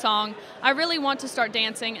certain song, I really want to start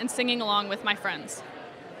dancing and singing along with my friends.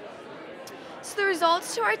 So the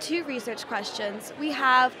results to our two research questions, we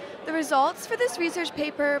have the results for this research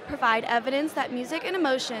paper provide evidence that music and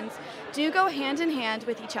emotions do go hand in hand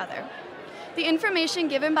with each other. The information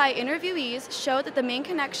given by interviewees showed that the main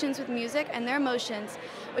connections with music and their emotions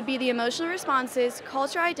would be the emotional responses,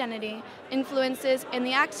 culture identity, influences, and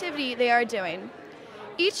the activity they are doing.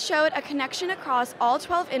 Each showed a connection across all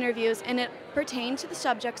 12 interviews, and it pertained to the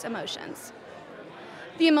subject's emotions.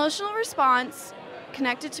 The emotional response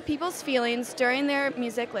connected to people's feelings during their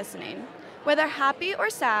music listening. Whether happy or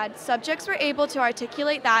sad, subjects were able to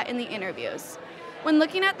articulate that in the interviews. When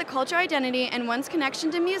looking at the culture identity and one's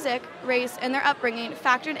connection to music, race, and their upbringing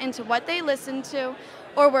factored into what they listened to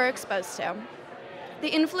or were exposed to. The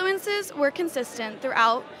influences were consistent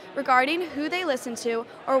throughout regarding who they listened to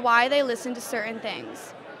or why they listened to certain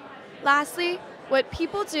things. Lastly, what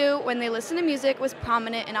people do when they listen to music was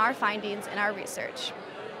prominent in our findings in our research.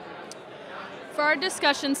 For our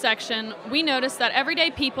discussion section, we noticed that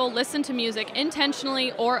everyday people listen to music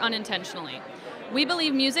intentionally or unintentionally. We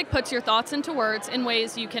believe music puts your thoughts into words in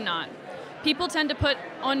ways you cannot. People tend to put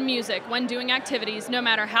on music when doing activities, no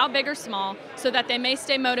matter how big or small, so that they may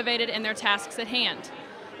stay motivated in their tasks at hand.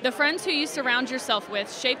 The friends who you surround yourself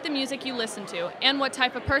with shape the music you listen to and what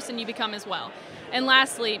type of person you become as well. And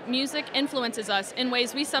lastly, music influences us in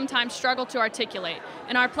ways we sometimes struggle to articulate,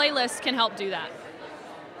 and our playlists can help do that.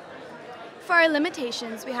 For our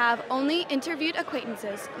limitations, we have only interviewed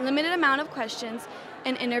acquaintances, limited amount of questions,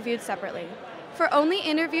 and interviewed separately. For only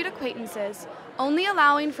interviewed acquaintances, only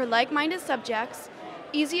allowing for like-minded subjects,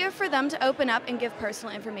 easier for them to open up and give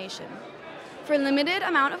personal information. For limited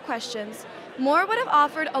amount of questions, more would have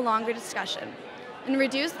offered a longer discussion and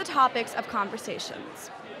reduced the topics of conversations.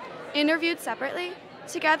 Interviewed separately,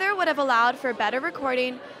 together would have allowed for better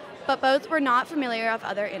recording, but both were not familiar of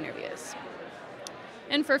other interviews.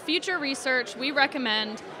 And for future research, we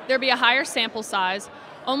recommend there be a higher sample size.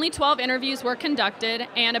 Only 12 interviews were conducted,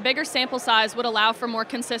 and a bigger sample size would allow for more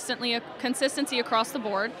consistency across the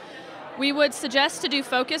board. We would suggest to do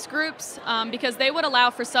focus groups because they would allow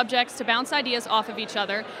for subjects to bounce ideas off of each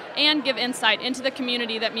other and give insight into the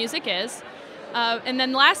community that music is. And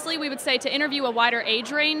then lastly, we would say to interview a wider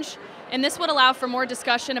age range, and this would allow for more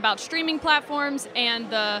discussion about streaming platforms, and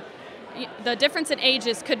the difference in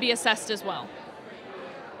ages could be assessed as well.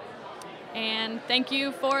 And thank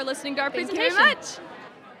you for listening to our presentation. Thank you very much.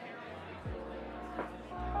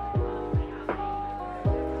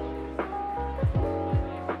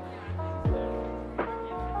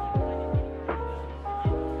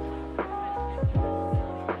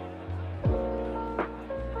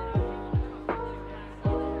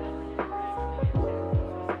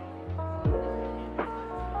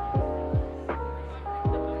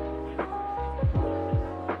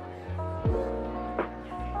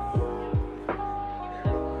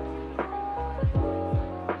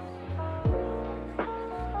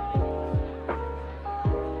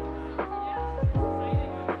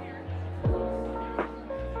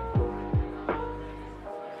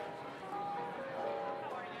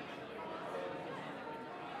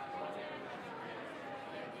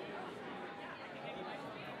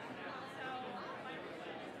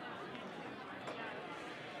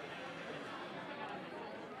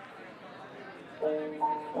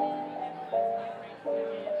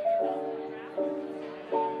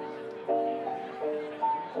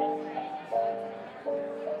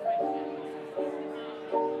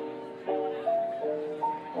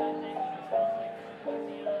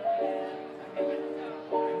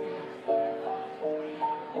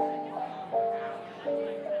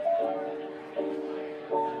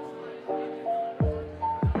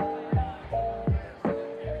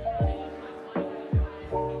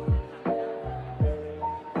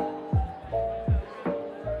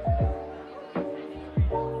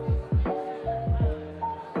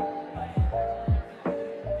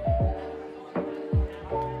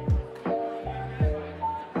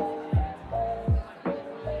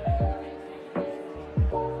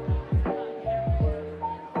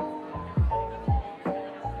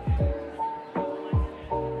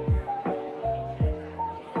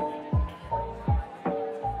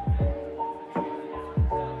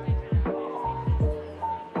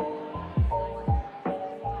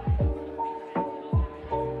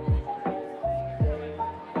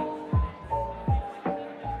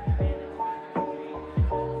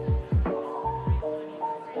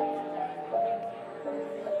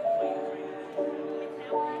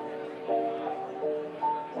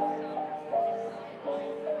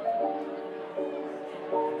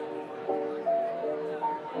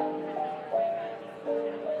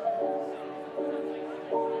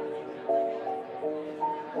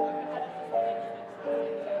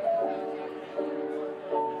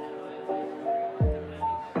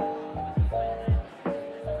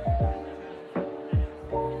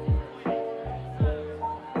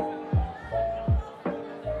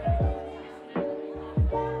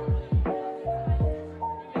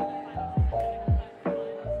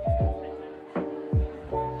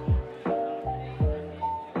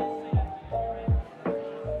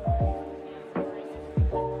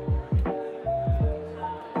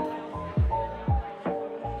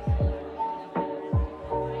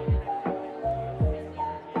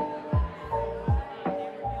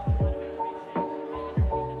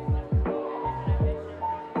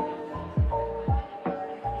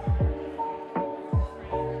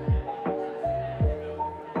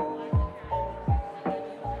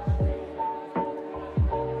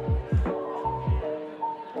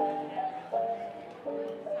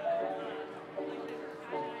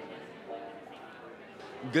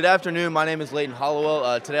 Good afternoon, my name is Layton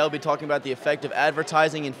Hollowell. Today I'll be talking about the effect of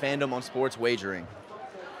advertising and fandom on sports wagering.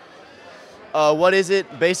 What is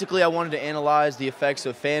it? Basically, I wanted to analyze the effects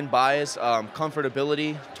of fan bias,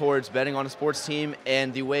 comfortability towards betting on a sports team,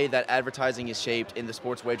 and the way that advertising is shaped in the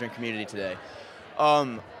sports wagering community today.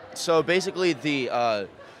 So basically, the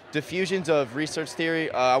diffusions of research theory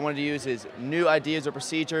I wanted to use is new ideas or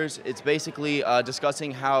procedures. It's basically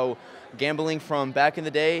discussing how gambling from back in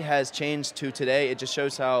the day has changed to today. It just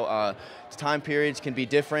shows how time periods can be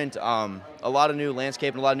different, a lot of new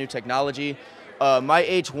landscape and a lot of new technology. My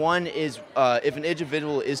H1 is if an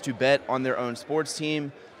individual is to bet on their own sports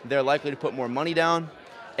team, they're likely to put more money down.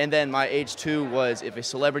 And then my H2 was if a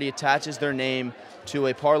celebrity attaches their name to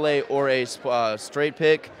a parlay or a straight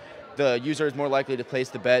pick, the user is more likely to place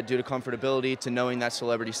the bet due to comfortability to knowing that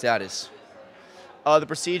celebrity status. The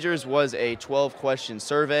procedures was a 12-question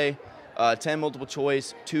survey, 10 multiple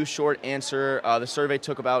choice, 2 short answer. The survey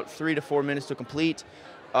took about 3 to 4 minutes to complete.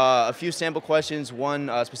 A few sample questions, one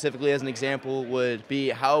specifically as an example would be,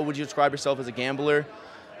 how would you describe yourself as a gambler?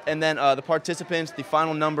 And then the participants, the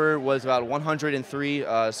final number was about 103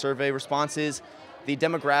 survey responses. The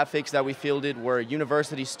demographics that we fielded were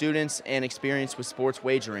university students and experience with sports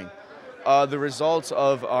wagering. The results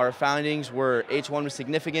of our findings were H1 was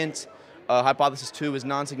significant, hypothesis 2 was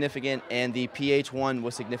non-significant, and the PH1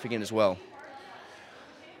 was significant as well.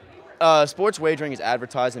 Sports wagering is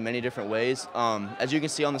advertised in many different ways. As you can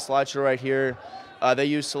see on the slideshow right here, they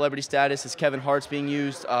use celebrity status as Kevin Hart's being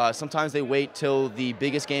used. Sometimes they wait till the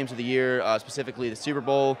biggest games of the year, specifically the Super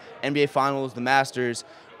Bowl, NBA Finals, the Masters.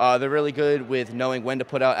 They're really good with knowing when to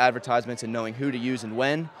put out advertisements and knowing who to use and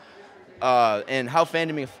when. And how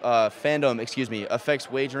fandom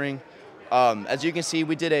affects wagering. As you can see,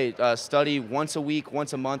 we did a study once a week,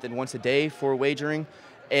 once a month, and once a day for wagering.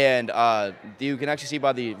 And you can actually see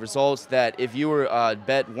by the results that if you were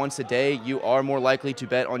bet once a day, you are more likely to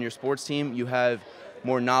bet on your sports team. You have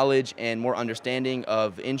more knowledge and more understanding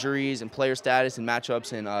of injuries and player status and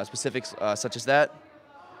matchups and specifics such as that.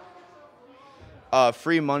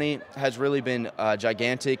 Free money has really been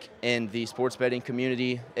gigantic in the sports betting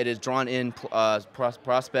community. It has drawn in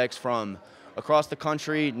prospects from across the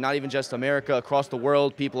country, not even just America, across the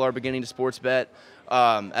world. People are beginning to sports bet.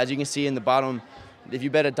 As you can see in the bottom If you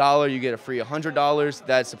bet $1, you get a free $100.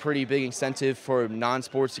 That's a pretty big incentive for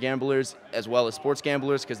non-sports gamblers as well as sports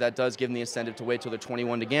gamblers, because that does give them the incentive to wait till they're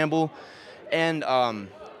 21 to gamble. And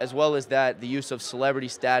as well as that, the use of celebrity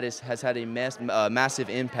status has had a massive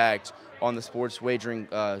impact on the sports wagering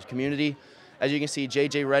community. As you can see,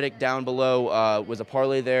 JJ Redick down below was a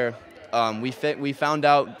parlay there. We found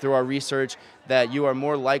out through our research that you are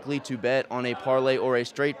more likely to bet on a parlay or a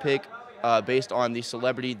straight pick based on the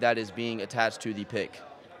celebrity that is being attached to the pick.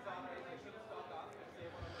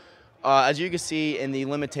 As you can see in the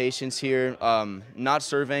limitations here, not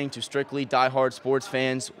surveying to strictly diehard sports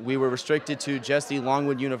fans, we were restricted to just the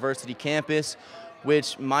Longwood University campus,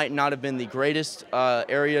 which might not have been the greatest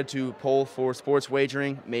area to poll for sports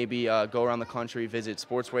wagering. Maybe go around the country, visit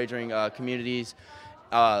sports wagering communities.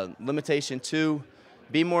 Limitation 2,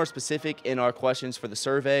 be more specific in our questions for the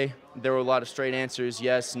survey. There were a lot of straight answers,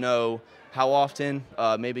 yes, no, how often,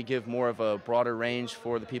 maybe give more of a broader range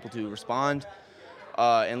for the people to respond.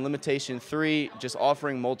 And limitation 3, just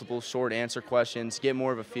offering multiple short answer questions, get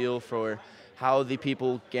more of a feel for how the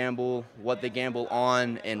people gamble, what they gamble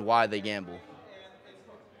on, and why they gamble.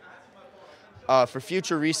 For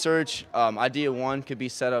future research, idea 1 could be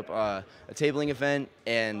set up a tabling event,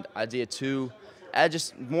 and idea 2, add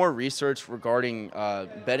just more research regarding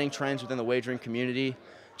betting trends within the wagering community,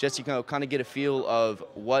 just to kind of get a feel of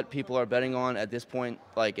what people are betting on at this point,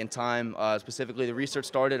 like in time. Specifically, the research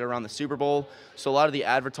started around the Super Bowl, so a lot of the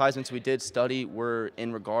advertisements we did study were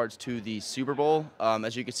in regards to the Super Bowl,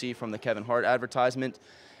 as you can see from the Kevin Hart advertisement.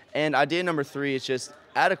 And idea number 3 is just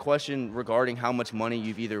add a question regarding how much money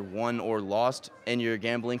you've either won or lost in your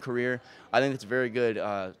gambling career. I think it's a very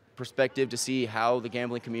good perspective to see how the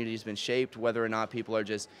gambling community has been shaped, whether or not people are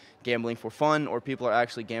just gambling for fun or people are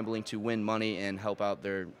actually gambling to win money and help out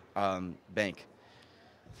their bank.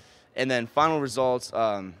 And then final results,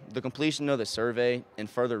 the completion of the survey and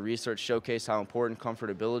further research showcased how important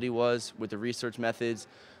comfortability was with the research methods.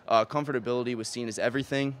 Comfortability was seen as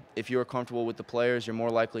everything. If you're comfortable with the players, you're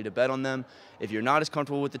more likely to bet on them. If you're not as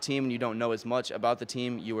comfortable with the team and you don't know as much about the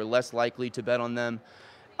team, you are less likely to bet on them.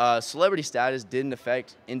 Celebrity status didn't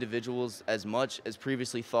affect individuals as much as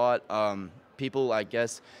previously thought. People, I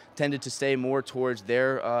guess, tended to stay more towards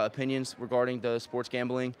their opinions regarding the sports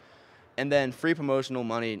gambling. And then free promotional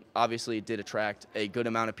money obviously did attract a good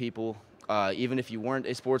amount of people. Even if you weren't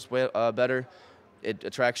a sports bettor, it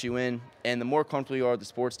attracts you in. And the more comfortable you are with the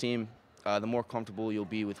sports team, the more comfortable you'll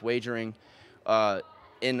be with wagering.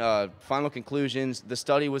 In final conclusions, the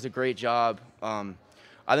study was a great job.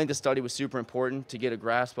 I think the study was super important to get a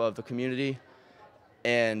grasp of the community,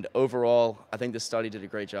 and overall, I think the study did a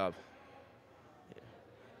great job.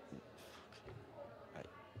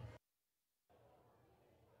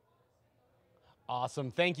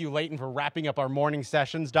 Awesome. Thank you, Layton, for wrapping up our morning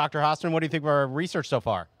sessions. Dr. Hosterman, what do you think of our research so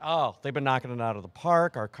far? Oh, they've been knocking it out of the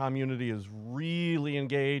park. Our community is really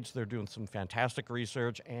engaged. They're doing some fantastic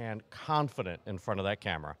research and confident in front of that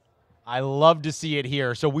camera. I love to see it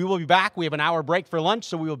here. So we will be back. We have an hour break for lunch,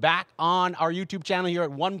 so we will be back on our YouTube channel here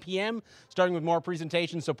at 1 p.m., starting with more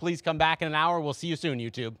presentations. So please come back in an hour. We'll see you soon,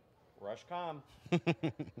 YouTube. Rush com.